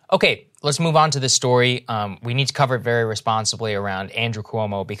right. Okay, let's move on to this story. We need to cover it very responsibly around Andrew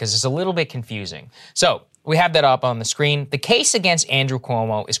Cuomo because it's a little bit confusing. So we have that up on the screen. The case against Andrew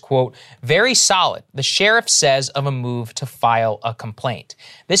Cuomo is, quote, very solid, the sheriff says of a move to file a complaint.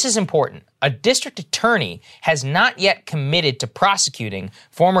 This is important. A district attorney has not yet committed to prosecuting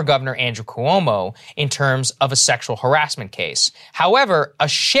former Governor Andrew Cuomo in terms of a sexual harassment case. However, a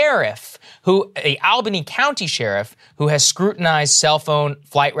sheriff the Albany County sheriff, who has scrutinized cell phone,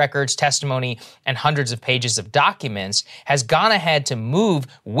 flight records, testimony, and hundreds of pages of documents, has gone ahead to move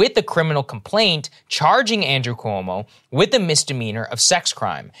with the criminal complaint charging Andrew Cuomo with a misdemeanor of sex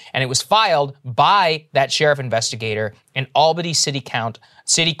crime. And it was filed by that sheriff investigator in Albany City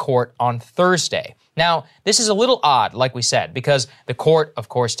Court on Thursday. Now, this is a little odd, like we said, because the court, of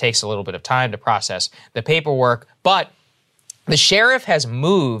course, takes a little bit of time to process the paperwork, but the sheriff has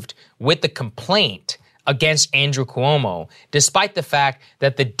moved with the complaint against Andrew Cuomo, despite the fact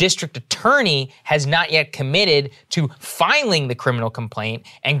that the district attorney has not yet committed to filing the criminal complaint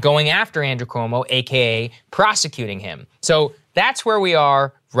and going after Andrew Cuomo, aka prosecuting him. So that's where we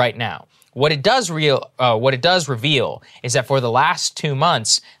are right now. What it does reveal is that for the last 2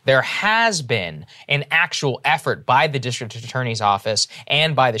 months, there has been an actual effort by the district attorney's office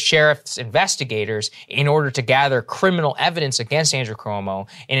and by the sheriff's investigators in order to gather criminal evidence against Andrew Cuomo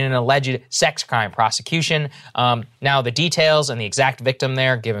in an alleged sex crime prosecution. Now, the details and the exact victim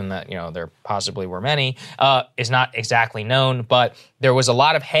there, given that, there possibly were many, is not exactly known, but there was a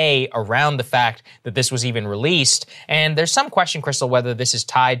lot of hay around the fact that this was even released. And there's some question, Crystal, whether this is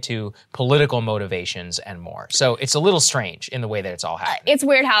tied to political motivations and more. So it's a little strange in the way that it's all happening. It's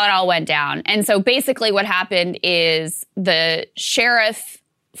weird how it all went down. And so basically what happened is the sheriff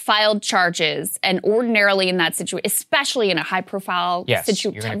filed charges, and ordinarily in that situation, especially in a high-profile,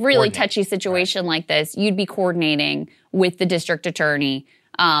 really touchy situation like this, you'd be coordinating with the district attorney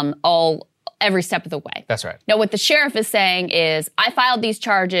every step of the way. That's right. Now, what the sheriff is saying is, I filed these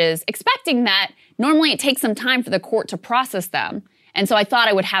charges expecting that normally it takes some time for the court to process them. And so I thought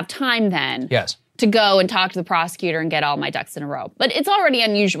I would have time then to go and talk to the prosecutor and get all my ducks in a row. But it's already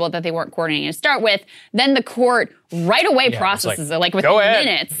unusual that they weren't coordinating to start with. Then the court right away processes it, like within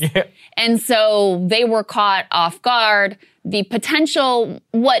minutes. Yeah. And so they were caught off guard. The potential,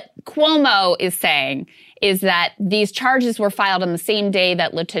 what Cuomo is saying is that these charges were filed on the same day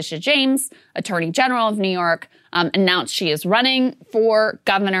that Letitia James, Attorney General of New York, announced she is running for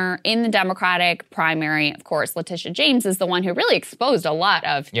governor in the Democratic primary. Of course, Letitia James is the one who really exposed a lot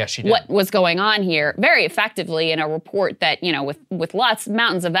of what was going on here very effectively in a report that, with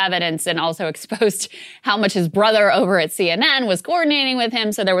mountains of evidence, and also exposed how much his brother over at CNN was coordinating with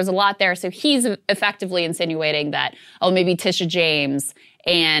him. So there was a lot there. So he's effectively insinuating that, maybe Tisha James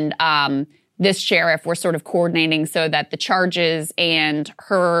and this sheriff were sort of coordinating so that the charges and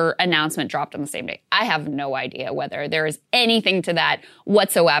her announcement dropped on the same day. I have no idea whether there is anything to that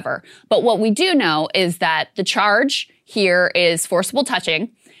whatsoever. But what we do know is that the charge here is forcible touching.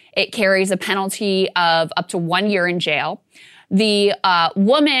 It carries a penalty of up to 1 year in jail. The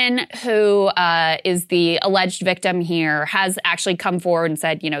woman who is the alleged victim here has actually come forward and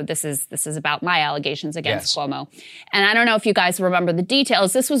said, this is about my allegations against Cuomo. And I don't know if you guys remember the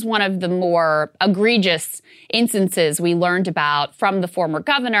details. This was one of the more egregious instances we learned about from the former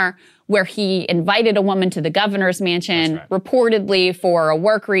governor, where he invited a woman to the governor's mansion, reportedly for a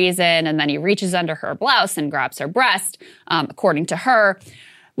work reason, and then he reaches under her blouse and grabs her breast, according to her.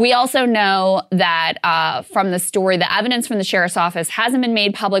 We also know that from the story, the evidence from the sheriff's office hasn't been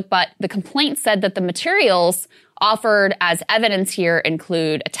made public, but the complaint said that the materials offered as evidence here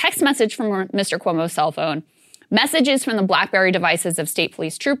include a text message from Mr. Cuomo's cell phone, messages from the BlackBerry devices of state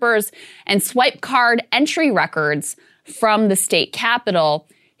police troopers, and swipe card entry records from the state capitol.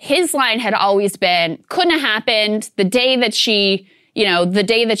 his line had always been, couldn't have happened. The day that she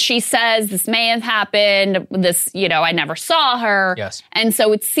says this may have happened, I never saw her. Yes. And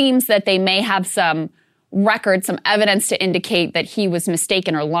so it seems that they may have some record, some evidence to indicate that he was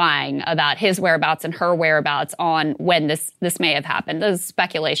mistaken or lying about his whereabouts and her whereabouts on when this may have happened. This is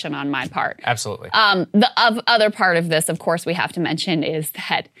speculation on my part. Absolutely. The other part of this, of course, we have to mention is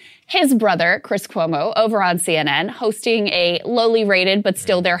that his brother, Chris Cuomo, over on CNN, hosting a lowly rated but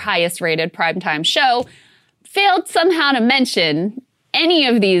still their highest rated primetime show, failed somehow to mention any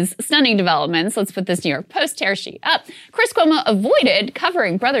of these stunning developments. Let's put this New York Post tear sheet up. Chris Cuomo avoided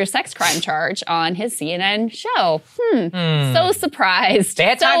covering brother's sex crime charge on his CNN show. So surprised. They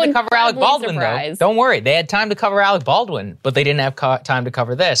had time to cover Alec Baldwin, though. Don't worry. They had time to cover Alec Baldwin, but they didn't have time to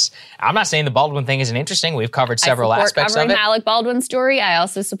cover this. I'm not saying the Baldwin thing isn't interesting. We've covered several aspects of it. I support covering the Alec Baldwin story. I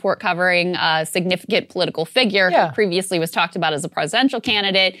also support covering a significant political figure who previously was talked about as a presidential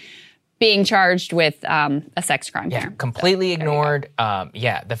candidate being charged with a sex crime here. Completely ignored.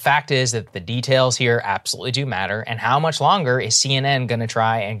 The fact is that the details here absolutely do matter. And how much longer is CNN going to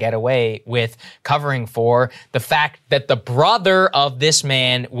try and get away with covering for the fact that the brother of this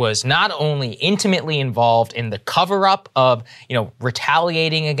man was not only intimately involved in the cover-up of,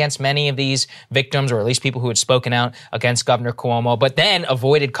 retaliating against many of these victims, or at least people who had spoken out against Governor Cuomo, but then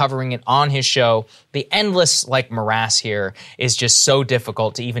avoided covering it on his show. The endless, morass here is just so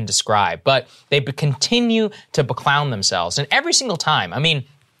difficult to even describe. But they continue to beclown themselves. And every single time,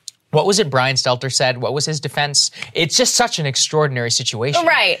 what was it Brian Stelter said? What was his defense? It's just such an extraordinary situation.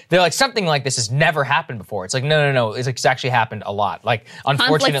 Right. They're like, something like this has never happened before. It's like, no. It's actually happened a lot. Unfortunately.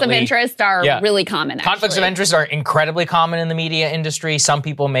 Conflicts of interest are really common, actually. Conflicts of interest are incredibly common in the media industry. Some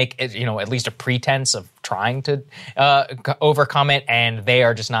people make, at least a pretense of trying to overcome it, and they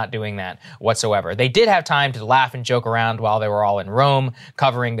are just not doing that whatsoever. They did have time to laugh and joke around while they were all in Rome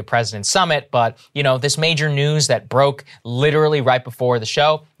covering the president's summit, but, this major news that broke literally right before the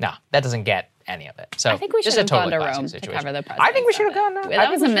show, that doesn't get any of it. So I think we should have gone to Rome to cover the president. I think we should have gone.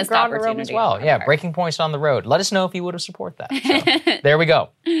 That was a missed opportunity as well. Yeah, breaking points on the road. Let us know if you would have supported that. So, there we go.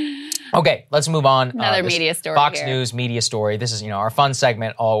 Okay, let's move on. Another media story. Fox here. News media story. This is, our fun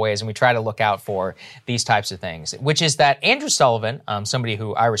segment always, and we try to look out for these types of things, which is that Andrew Sullivan, somebody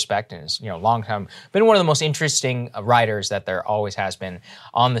who I respect and is, long time, been one of the most interesting writers that there always has been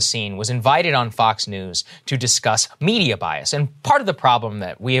on the scene, was invited on Fox News to discuss media bias. And part of the problem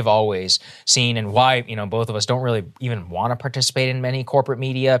that we have always seen, and why, both of us don't really even want to participate in many corporate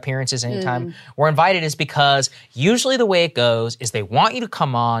media appearances anytime we're invited, is because usually the way it goes is they want you to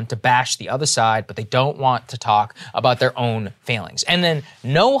come on to bash the other side, but they don't want to talk about their own failings. And then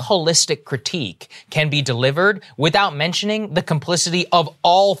no holistic critique can be delivered without mentioning the complicity of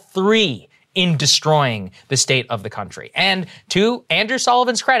all three in destroying the state of the country. And to Andrew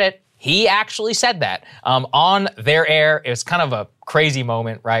Sullivan's credit, he actually said that on their air. It was kind of a crazy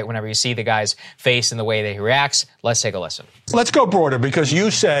moment, right? Whenever you see the guy's face and the way that he reacts. Let's take a listen. Let's go broader, because you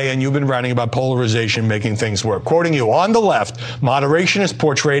say, and you've been writing about polarization making things work. Quoting you, on the left, moderation is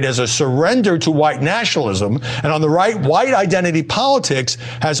portrayed as a surrender to white nationalism, and on the right, white identity politics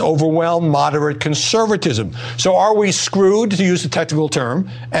has overwhelmed moderate conservatism. So are we screwed, to use the technical term,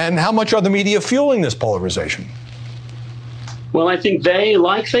 and how much are the media fueling this polarization? Well, I think they,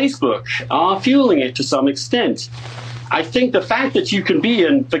 like Facebook, are fueling it to some extent. I think the fact that you can be,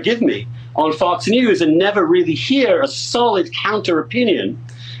 and forgive me, on Fox News and never really hear a solid counter opinion,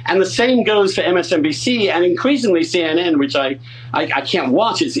 and the same goes for MSNBC and increasingly CNN, which I can't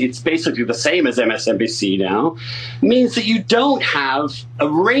watch. It's basically the same as MSNBC now, means that you don't have a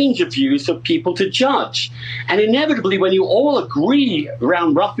range of views for people to judge. And inevitably, when you all agree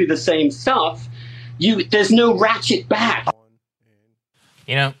around roughly the same stuff, there's no ratchet back.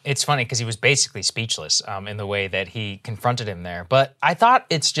 It's funny because he was basically speechless in the way that he confronted him there. But I thought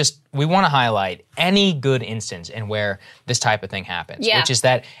it's just, we want to highlight any good instance in where this type of thing happens, which is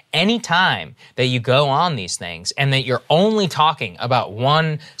that any time that you go on these things and that you're only talking about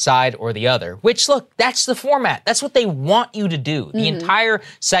one side or the other, which, look, that's the format. That's what they want you to do. The entire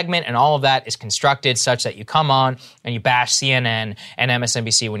segment and all of that is constructed such that you come on and you bash CNN and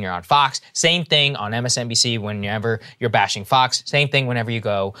MSNBC when you're on Fox. Same thing on MSNBC whenever you're bashing Fox. Same thing whenever you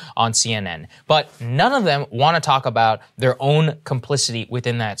go on CNN. But none of them want to talk about their own complicity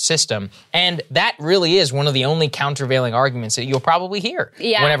within that system. system. And that really is one of the only countervailing arguments that you'll probably hear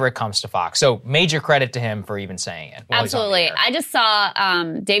whenever it comes to Fox. So major credit to him for even saying it. Absolutely. I just saw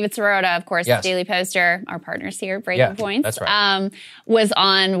David Sirota, of course, Daily Poster, our partners here at Breaking Points, that's right. was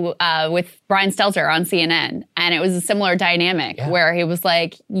on with Brian Stelter on CNN. And it was a similar dynamic where he was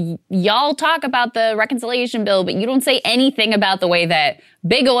like, y'all talk about the reconciliation bill, but you don't say anything about the way that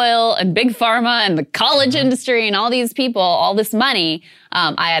big oil and big pharma and the college industry and all these people, all this money.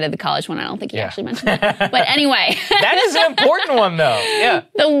 I added the college one. I don't think he actually mentioned that. But anyway. That is an important one, though. Yeah.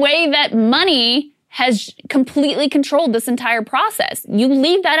 The way that money has completely controlled this entire process. You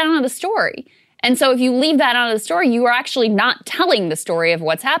leave that out of the story. And so if you leave that out of the story, you are actually not telling the story of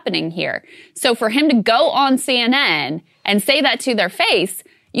what's happening here. So for him to go on CNN and say that to their face,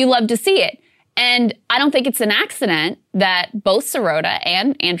 you love to see it. And I don't think it's an accident that both Sirota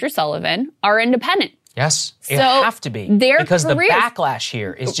and Andrew Sullivan are independent. Yes, so it have to be. Because the backlash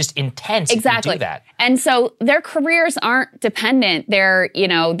here is just intense if you do that. And so their careers aren't dependent. Their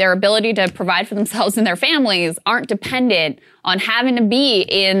ability to provide for themselves and their families aren't dependent on having to be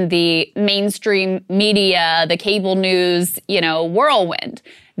in the mainstream media, the cable news, whirlwind.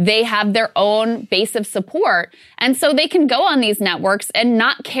 They have their own base of support. And so they can go on these networks and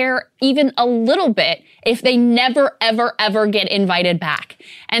not care even a little bit if they never, ever, ever get invited back.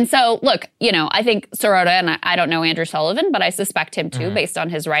 And so, look, I think Sirota, and I don't know Andrew Sullivan, but I suspect him too, based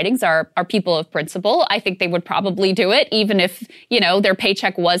on his writings, are people of principle. I think they would probably do it, even if, their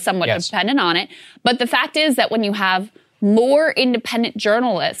paycheck was somewhat dependent on it. But the fact is that when you have more independent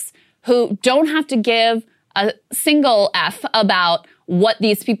journalists who don't have to give a single F about what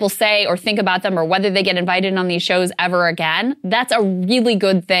these people say or think about them or whether they get invited on these shows ever again, that's a really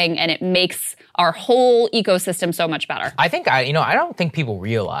good thing, and it makes our whole ecosystem so much better. I think, I don't think people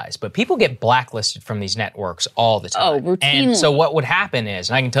realize, but people get blacklisted from these networks all the time. Oh, routinely. And so what would happen is,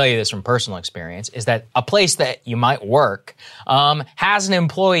 and I can tell you this from personal experience, is that a place that you might work has an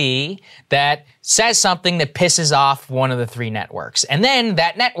employee that says something that pisses off one of the three networks. And then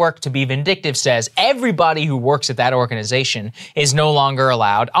that network, to be vindictive, says everybody who works at that organization is no longer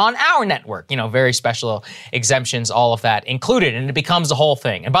allowed on our network. Very special exemptions, all of that included. And it becomes a whole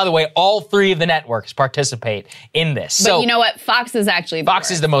thing. And by the way, all three of the networks participate in this. But you know what? Fox is actually Fox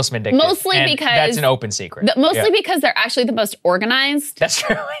is the most vindictive. Mostly because that's an open secret. Because they're actually the most organized. That's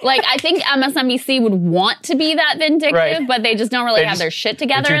true. I think MSNBC would want to be that vindictive, but they just don't really have their shit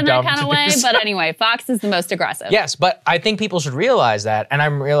together in that kind of way. But anyway, Fox is the most aggressive. Yes, but I think people should realize that, and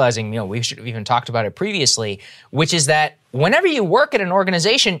I'm realizing, we should have even talked about it previously, which is that whenever you work at an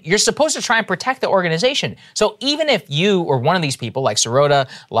organization, you're supposed to try and protect the organization. So even if you or one of these people, like Sirota,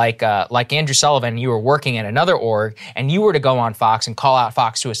 like Andrew Sullivan, you were working at another org, and you were to go on Fox and call out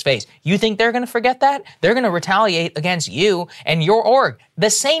Fox to his face, you think they're going to forget that? They're going to retaliate against you and your org. The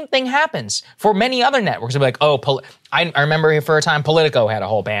same thing happens for many other networks. They'll be like, I remember for a time Politico had a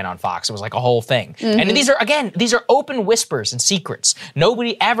whole ban on Fox. It was like a whole thing. And these are open whispers and secrets.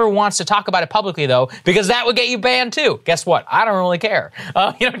 Nobody ever wants to talk about it publicly, though, because that would get you banned too. Guess what? I don't really care.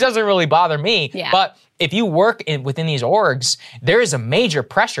 It doesn't really bother me. Yeah. But if you work within these orgs, there is a major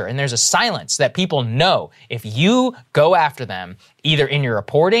pressure and there's a silence that people know. If you go after them, either in your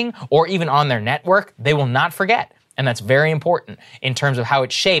reporting or even on their network, they will not forget. And that's very important in terms of how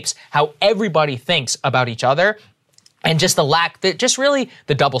it shapes how everybody thinks about each other. And just the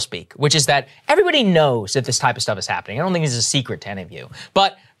doublespeak, which is that everybody knows that this type of stuff is happening. I don't think it's a secret to any of you.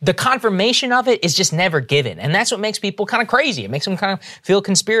 But the confirmation of it is just never given. And that's what makes people kind of crazy. It makes them kind of feel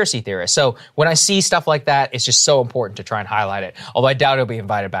conspiracy theorists. So when I see stuff like that, it's just so important to try and highlight it. Although I doubt it'll be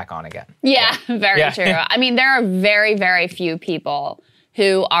invited back on again. Yeah, very true. I mean, there are very, very few people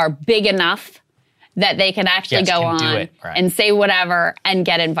who are big enough that they can actually go on and say whatever and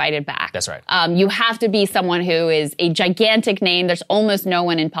get invited back. That's right. You have to be someone who is a gigantic name. There's almost no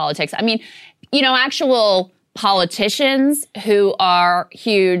one in politics. I mean, actual politicians who are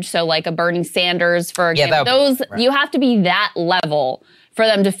huge, so like a Bernie Sanders, for example, you have to be that level for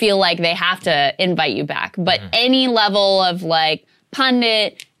them to feel like they have to invite you back. But any level of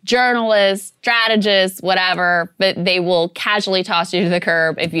pundit, journalists, strategists, whatever, but they will casually toss you to the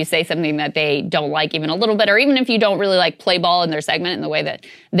curb if you say something that they don't like even a little bit, or even if you don't really play ball in their segment in the way that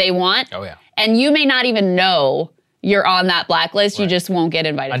they want. Oh, yeah. And you may not even know you're on that blacklist. You just won't get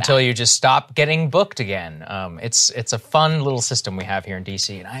invited until you just stop getting booked again. It's a fun little system we have here in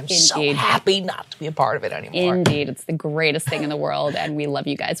D.C., and I'm so happy not to be a part of it anymore. Indeed. It's the greatest thing in the world, and we love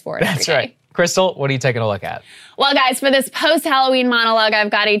you guys for it. That's right. Crystal, what are you taking a look at? Well, guys, for this post-Halloween monologue, I've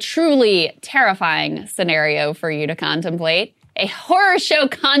got a truly terrifying scenario for you to contemplate. A horror show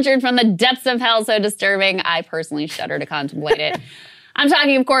conjured from the depths of hell so disturbing, I personally shudder to contemplate it. I'm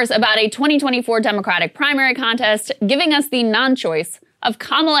talking, of course, about a 2024 Democratic primary contest giving us the non-choice of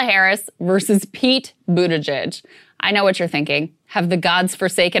Kamala Harris versus Pete Buttigieg. I know what you're thinking. Have the gods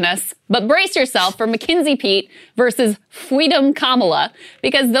forsaken us? But brace yourself for McKinsey Pete versus Freedom Kamala,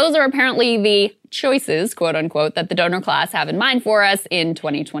 because those are apparently the choices, quote unquote, that the donor class have in mind for us in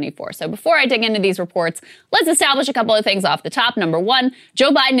 2024. So before I dig into these reports, let's establish a couple of things off the top. Number one,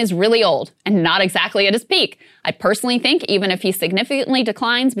 Joe Biden is really old and not exactly at his peak. I personally think even if he significantly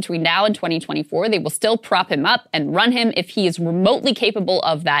declines between now and 2024, they will still prop him up and run him if he is remotely capable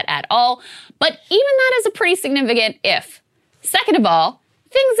of that at all. But even that is a pretty significant if. Second of all,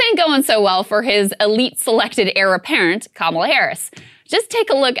 things ain't going so well for his elite selected heir apparent, Kamala Harris. Just take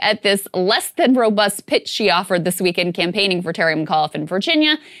a look at this less than robust pitch she offered this weekend campaigning for Terry McAuliffe in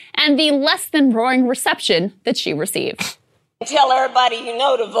Virginia and the less than roaring reception that she received. Tell everybody you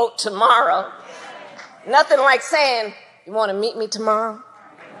know to vote tomorrow. Nothing like saying, you want to meet me tomorrow?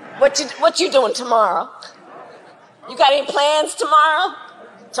 What you doing tomorrow? You got any plans tomorrow?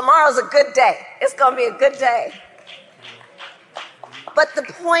 Tomorrow's a good day. It's going to be a good day. But the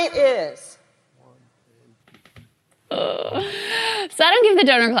point is, so I don't give the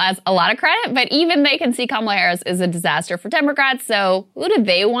donor class a lot of credit, but even they can see Kamala Harris is a disaster for Democrats. So who do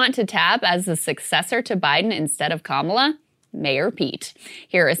they want to tap as the successor to Biden instead of Kamala? Mayor Pete.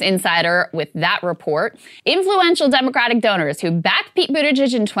 Here is Insider with that report. Influential Democratic donors who backed Pete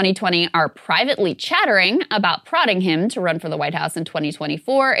Buttigieg in 2020 are privately chattering about prodding him to run for the White House in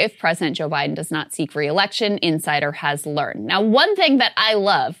 2024 if President Joe Biden does not seek re-election, Insider has learned. Now, one thing that I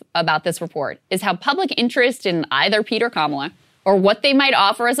love about this report is how public interest in either Pete or Kamala, or what they might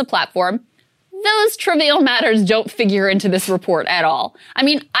offer as a platform, those trivial matters don't figure into this report at all. I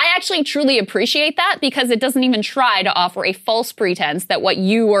mean, I actually truly appreciate that because it doesn't even try to offer a false pretense that what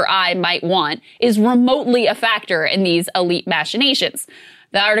you or I might want is remotely a factor in these elite machinations.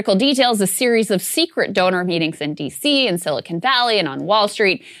 The article details a series of secret donor meetings in D.C., in Silicon Valley, and on Wall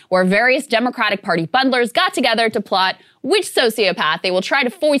Street, where various Democratic Party bundlers got together to plot which sociopath they will try to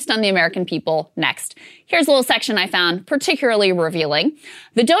foist on the American people next. Here's a little section I found particularly revealing.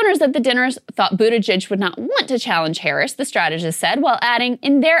 The donors at the dinners thought Buttigieg would not want to challenge Harris, the strategist said, while adding,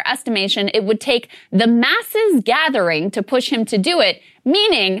 in their estimation, it would take the masses gathering to push him to do it,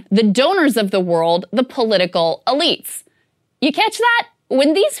 meaning the donors of the world, the political elites. You catch that?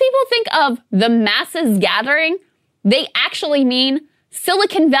 When these people think of the masses gathering, they actually mean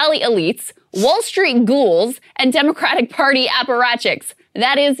Silicon Valley elites, Wall Street ghouls, and Democratic Party apparatchiks.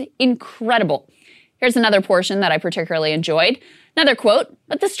 That is incredible. Here's another portion that I particularly enjoyed. Another quote,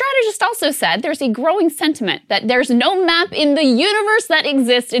 but the strategist also said there's a growing sentiment that there's no map in the universe that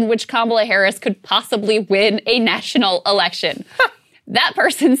exists in which Kamala Harris could possibly win a national election. That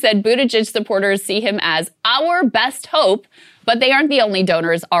person said Buttigieg supporters see him as our best hope, but they aren't the only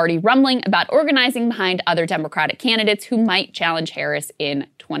donors already rumbling about organizing behind other Democratic candidates who might challenge Harris in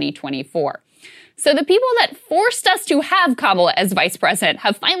 2024. So the people that forced us to have Kamala as vice president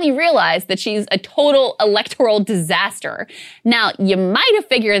have finally realized that she's a total electoral disaster. Now, you might have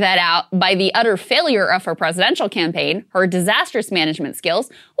figured that out by the utter failure of her presidential campaign, her disastrous management skills,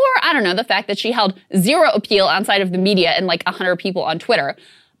 or, I don't know, the fact that she held zero appeal outside of the media and like 100 people on Twitter.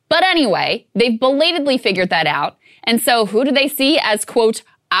 But anyway, they've belatedly figured that out. And so who do they see as, quote,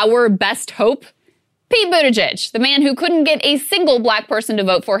 our best hope? Pete Buttigieg, the man who couldn't get a single black person to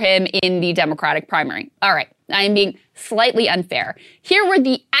vote for him in the Democratic primary. All right, I am being slightly unfair. Here were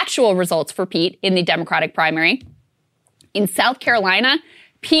the actual results for Pete in the Democratic primary. In South Carolina,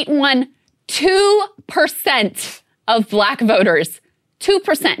 Pete won 2% of black voters.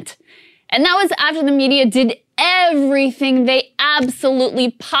 2%. And that was after the media did everything they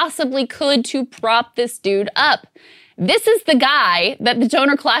absolutely possibly could to prop this dude up. This is the guy that the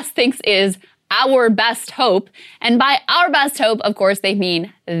donor class thinks is our best hope. And by our best hope, of course, they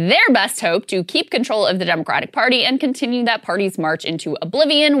mean their best hope to keep control of the Democratic Party and continue that party's march into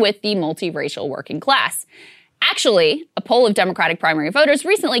oblivion with the multiracial working class. Actually, a poll of Democratic primary voters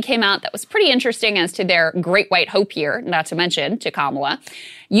recently came out that was pretty interesting as to their great white hope here, not to mention to Kamala.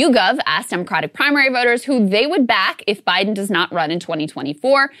 YouGov asked Democratic primary voters who they would back if Biden does not run in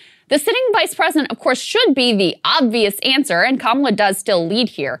 2024. The sitting vice president, of course, should be the obvious answer, and Kamala does still lead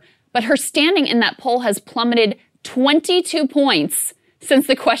here. But her standing in that poll has plummeted 22 points since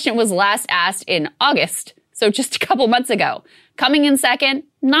the question was last asked in August, so just a couple months ago. Coming in second,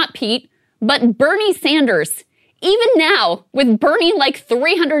 not Pete, but Bernie Sanders. Even now, with Bernie like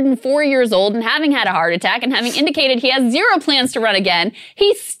 304 years old and having had a heart attack and having indicated he has zero plans to run again,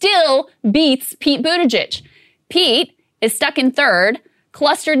 he still beats Pete Buttigieg. Pete is stuck in third,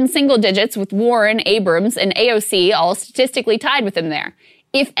 clustered in single digits with Warren, Abrams, and AOC all statistically tied with him there.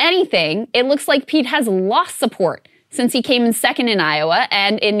 If anything, it looks like Pete has lost support since he came in second in Iowa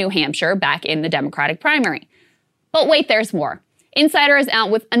and in New Hampshire back in the Democratic primary. But wait, there's more. Insider is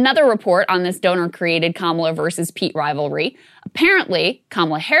out with another report on this donor-created Kamala versus Pete rivalry. Apparently,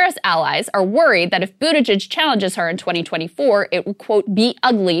 Kamala Harris allies are worried that if Buttigieg challenges her in 2024, it will, quote, be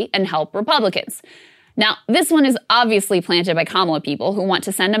ugly and help Republicans. Now, this one is obviously planted by Kamala people who want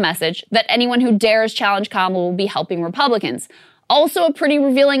to send a message that anyone who dares challenge Kamala will be helping Republicans. Also a pretty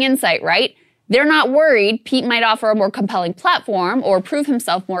revealing insight, right? They're not worried Pete might offer a more compelling platform or prove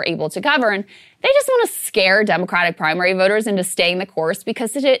himself more able to govern. They just want to scare Democratic primary voters into staying the course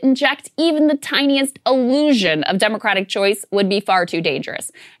because to inject even the tiniest illusion of Democratic choice would be far too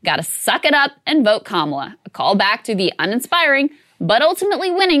dangerous. Gotta suck it up and vote Kamala. A call back to the uninspiring, but ultimately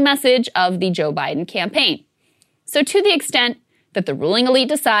winning message of the Joe Biden campaign. So to the extent that the ruling elite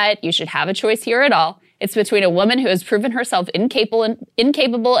decide you should have a choice here at all, it's between a woman who has proven herself incapable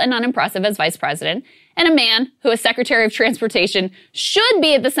and unimpressive as vice president and a man who, as Secretary of Transportation, should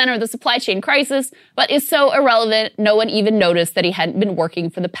be at the center of the supply chain crisis, but is so irrelevant no one even noticed that he hadn't been working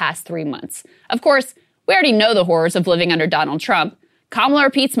for the past 3 months. Of course, we already know the horrors of living under Donald Trump. Kamala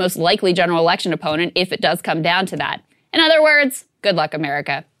or Pete's most likely general election opponent if it does come down to that. In other words, good luck,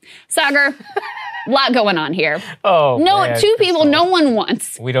 America. Sagar, a lot going on here. Oh, no, man, two people no one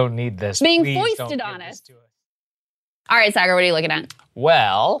wants. We don't need this. Being Please foisted on us. All right, Sagar, what are you looking at?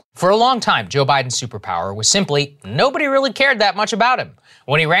 Well, for a long time, Joe Biden's superpower was simply nobody really cared that much about him.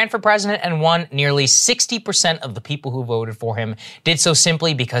 When he ran for president and won, nearly 60% of the people who voted for him did so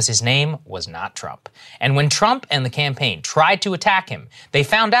simply because his name was not Trump. And when Trump and the campaign tried to attack him, they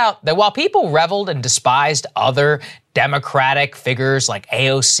found out that while people reveled and despised other Democratic figures like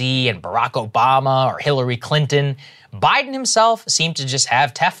AOC and Barack Obama or Hillary Clinton, Biden himself seemed to just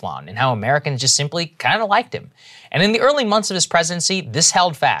have Teflon and how Americans just simply kind of liked him. And in the early months of his presidency, this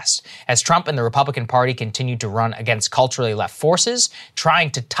held fast as Trump and the Republican Party continued to run against culturally left forces,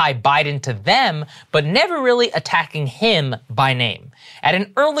 trying to tie Biden to them, but never really attacking him by name. At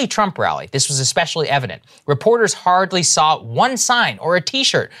an early Trump rally, this was especially evident. Reporters hardly saw one sign or a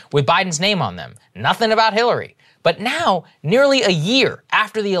t-shirt with Biden's name on them. Nothing about Hillary. But now, nearly a year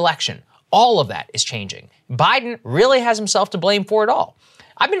after the election, all of that is changing. Biden really has himself to blame for it all.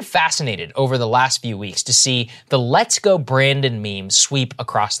 I've been fascinated over the last few weeks to see the Let's Go Brandon meme sweep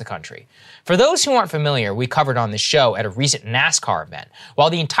across the country. For those who aren't familiar, we covered on this show at a recent NASCAR event.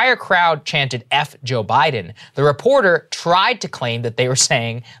 While the entire crowd chanted F Joe Biden, the reporter tried to claim that they were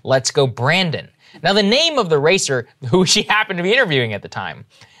saying, Let's Go Brandon. Now, the name of the racer who she happened to be interviewing at the time.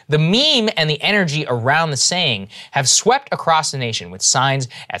 The meme and the energy around the saying have swept across the nation with signs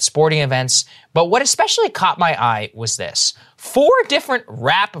at sporting events. But what especially caught my eye was this. 4 different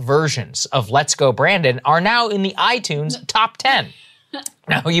rap versions of Let's Go Brandon are now in the iTunes top 10.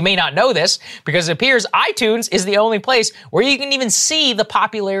 Now, you may not know this because it appears iTunes is the only place where you can even see the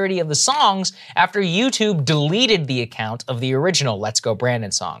popularity of the songs after YouTube deleted the account of the original Let's Go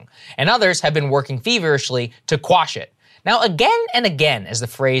Brandon song. And others have been working feverishly to quash it. Now, again and again, as the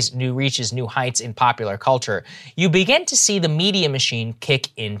phrase reaches new heights in popular culture, you begin to see the media machine kick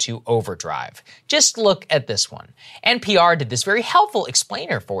into overdrive. Just look at this one. NPR did this very helpful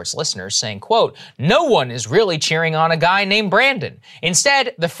explainer for its listeners, saying, quote, no one is really cheering on a guy named Brandon.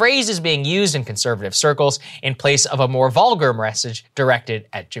 Instead, the phrase is being used in conservative circles in place of a more vulgar message directed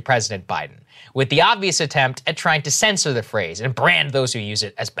at President Biden, with the obvious attempt at trying to censor the phrase and brand those who use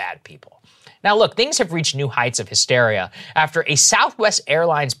it as bad people. Now look, things have reached new heights of hysteria after a Southwest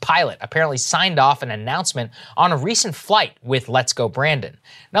Airlines pilot apparently signed off an announcement on a recent flight with Let's Go Brandon.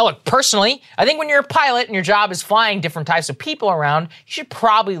 Now look, personally, I think when you're a pilot and your job is flying different types of people around, you should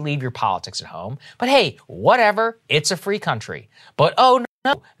probably leave your politics at home. But hey, whatever, it's a free country. But oh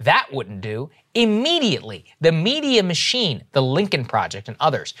no, that wouldn't do. Immediately, the media machine, the Lincoln Project and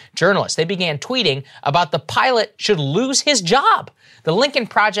others, journalists, they began tweeting about the pilot should lose his job. The Lincoln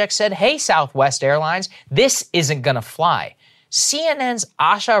Project said, hey, Southwest Airlines, this isn't going to fly. CNN's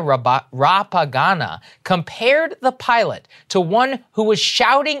Asha Rapagana compared the pilot to one who was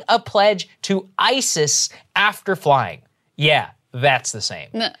shouting a pledge to ISIS after flying. Yeah, that's the same.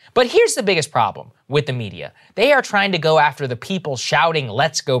 But here's the biggest problem with the media. They are trying to go after the people shouting,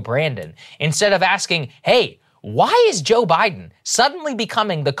 let's go Brandon, instead of asking, hey, why is Joe Biden suddenly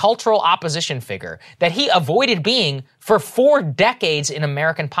becoming the cultural opposition figure that he avoided being for 4 decades in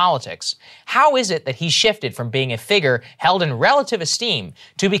American politics? How is it that he shifted from being a figure held in relative esteem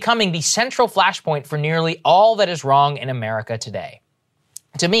to becoming the central flashpoint for nearly all that is wrong in America today?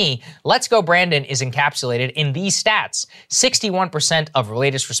 To me, Let's Go Brandon is encapsulated in these stats. 61% of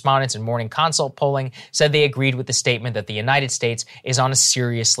latest respondents in Morning Consult polling said they agreed with the statement that the United States is on a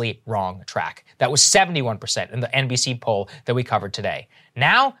seriously wrong track. That was 71% in the NBC poll that we covered today.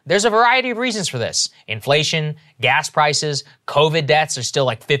 Now, there's a variety of reasons for this. Inflation, gas prices, COVID deaths are still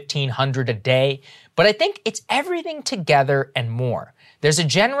like 1,500 a day. But I think it's everything together and more. There's a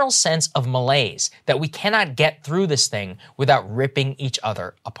general sense of malaise that we cannot get through this thing without ripping each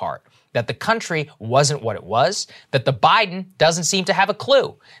other apart. That the country wasn't what it was, that the Biden doesn't seem to have a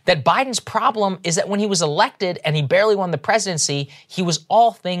clue, that Biden's problem is that when he was elected and he barely won the presidency, he was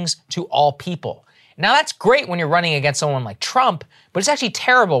all things to all people. Now that's great when you're running against someone like Trump, but it's actually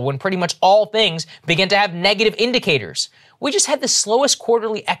terrible when pretty much all things begin to have negative indicators. We just had the slowest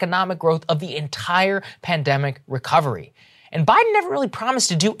quarterly economic growth of the entire pandemic recovery. And Biden never really promised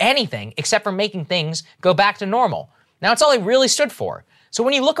to do anything except for making things go back to normal. Now, it's all he really stood for. So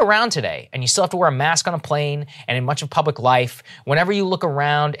when you look around today and you still have to wear a mask on a plane and in much of public life, whenever you look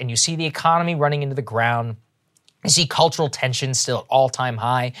around and you see the economy running into the ground, you see cultural tensions still at all-time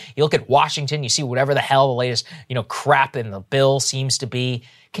high. You look at Washington, you see whatever the hell the latest, crap in the bill seems to be.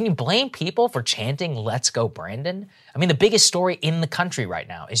 Can you blame people for chanting, "Let's go, Brandon"? I mean, the biggest story in the country right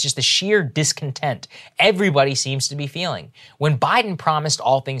now is just the sheer discontent everybody seems to be feeling. When Biden promised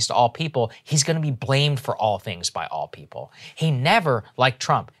all things to all people, he's going to be blamed for all things by all people. He never, like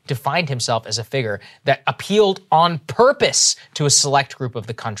Trump, defined himself as a figure that appealed on purpose to a select group of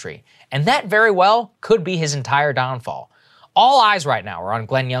the country. And that very well could be his entire downfall. All eyes right now are on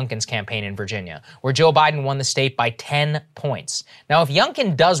Glenn Youngkin's campaign in Virginia, where Joe Biden won the state by 10 points. Now, if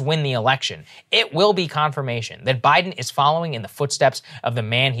Youngkin does win the election, it will be confirmation that Biden is following in the footsteps of the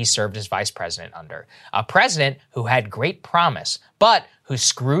man he served as vice president under. A president who had great promise, but who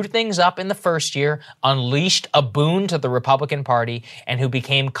screwed things up in the first year, unleashed a boon to the Republican Party, and who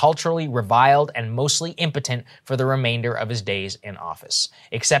became culturally reviled and mostly impotent for the remainder of his days in office.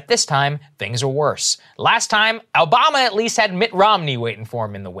 Except this time, things are worse. Last time, Obama at least had Mitt Romney waiting for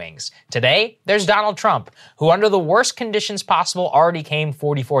him in the wings. Today, there's Donald Trump, who under the worst conditions possible already came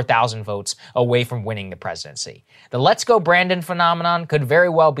 44,000 votes away from winning the presidency. The Let's Go Brandon phenomenon could very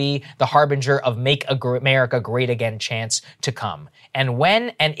well be the harbinger of Make America Great Again chants to come. And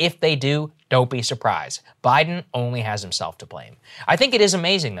when and if they do, don't be surprised. Biden only has himself to blame. I think it is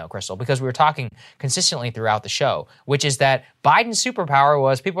amazing, though, Crystal, because we were talking consistently throughout the show, which is that Biden's superpower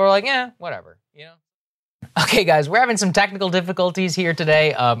was people were like, whatever, Okay, guys, we're having some technical difficulties here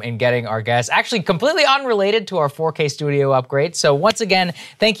today in getting our guests, actually completely unrelated to our 4K studio upgrade. So once again,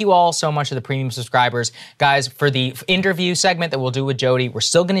 thank you all so much to the premium subscribers. Guys, for the interview segment that we'll do with Jody, we're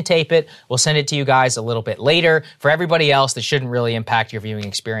still going to tape it. We'll send it to you guys a little bit later. For everybody else, that shouldn't really impact your viewing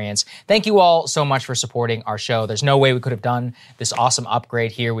experience. Thank you all so much for supporting our show. There's no way we could have done this awesome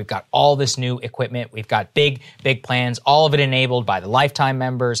upgrade here. We've got all this new equipment. We've got big, big plans, all of it enabled by the lifetime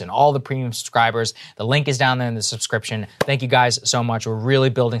members and all the premium subscribers. The link is down there in the subscription. Thank you guys so much. We're really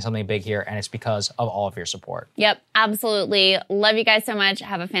building something big here, and it's because of all of your support. Yep, absolutely. Love you guys so much.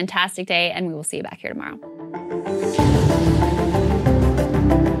 Have a fantastic day, and we will see you back here tomorrow.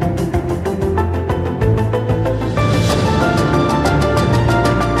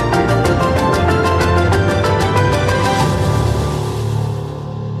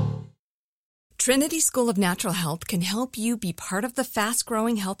 Trinity School of Natural Health can help you be part of the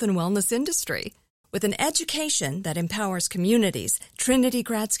fast-growing health and wellness industry. With an education that empowers communities, Trinity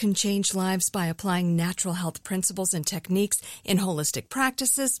grads can change lives by applying natural health principles and techniques in holistic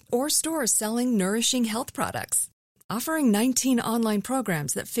practices or stores selling nourishing health products. Offering 19 online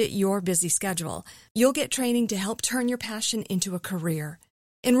programs that fit your busy schedule, you'll get training to help turn your passion into a career.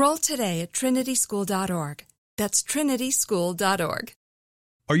 Enroll today at trinityschool.org. That's trinityschool.org.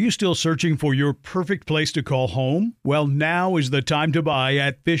 Are you still searching for your perfect place to call home? Well, now is the time to buy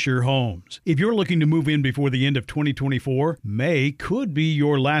at Fisher Homes. If you're looking to move in before the end of 2024, May could be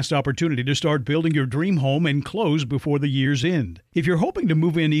your last opportunity to start building your dream home and close before the year's end. If you're hoping to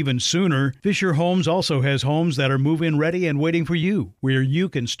move in even sooner, Fisher Homes also has homes that are move-in ready and waiting for you, where you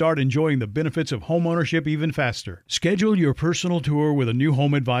can start enjoying the benefits of homeownership even faster. Schedule your personal tour with a new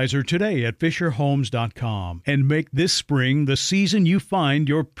home advisor today at FisherHomes.com and make this spring the season you find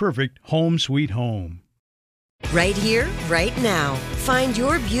your perfect home sweet home. Right here, right now. Find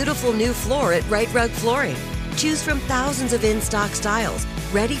your beautiful new floor at Right Rug Flooring. Choose from thousands of in-stock styles,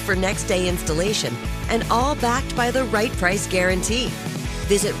 ready for next day installation, and all backed by the right price guarantee.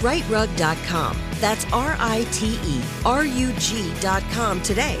 Visit rightrug.com. That's RITERUG.com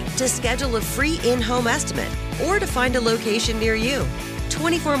today to schedule a free in-home estimate or to find a location near you.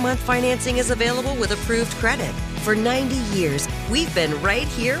 24-month financing is available with approved credit. For 90 years, We've been right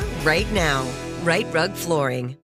here, right now. Right Rug Flooring.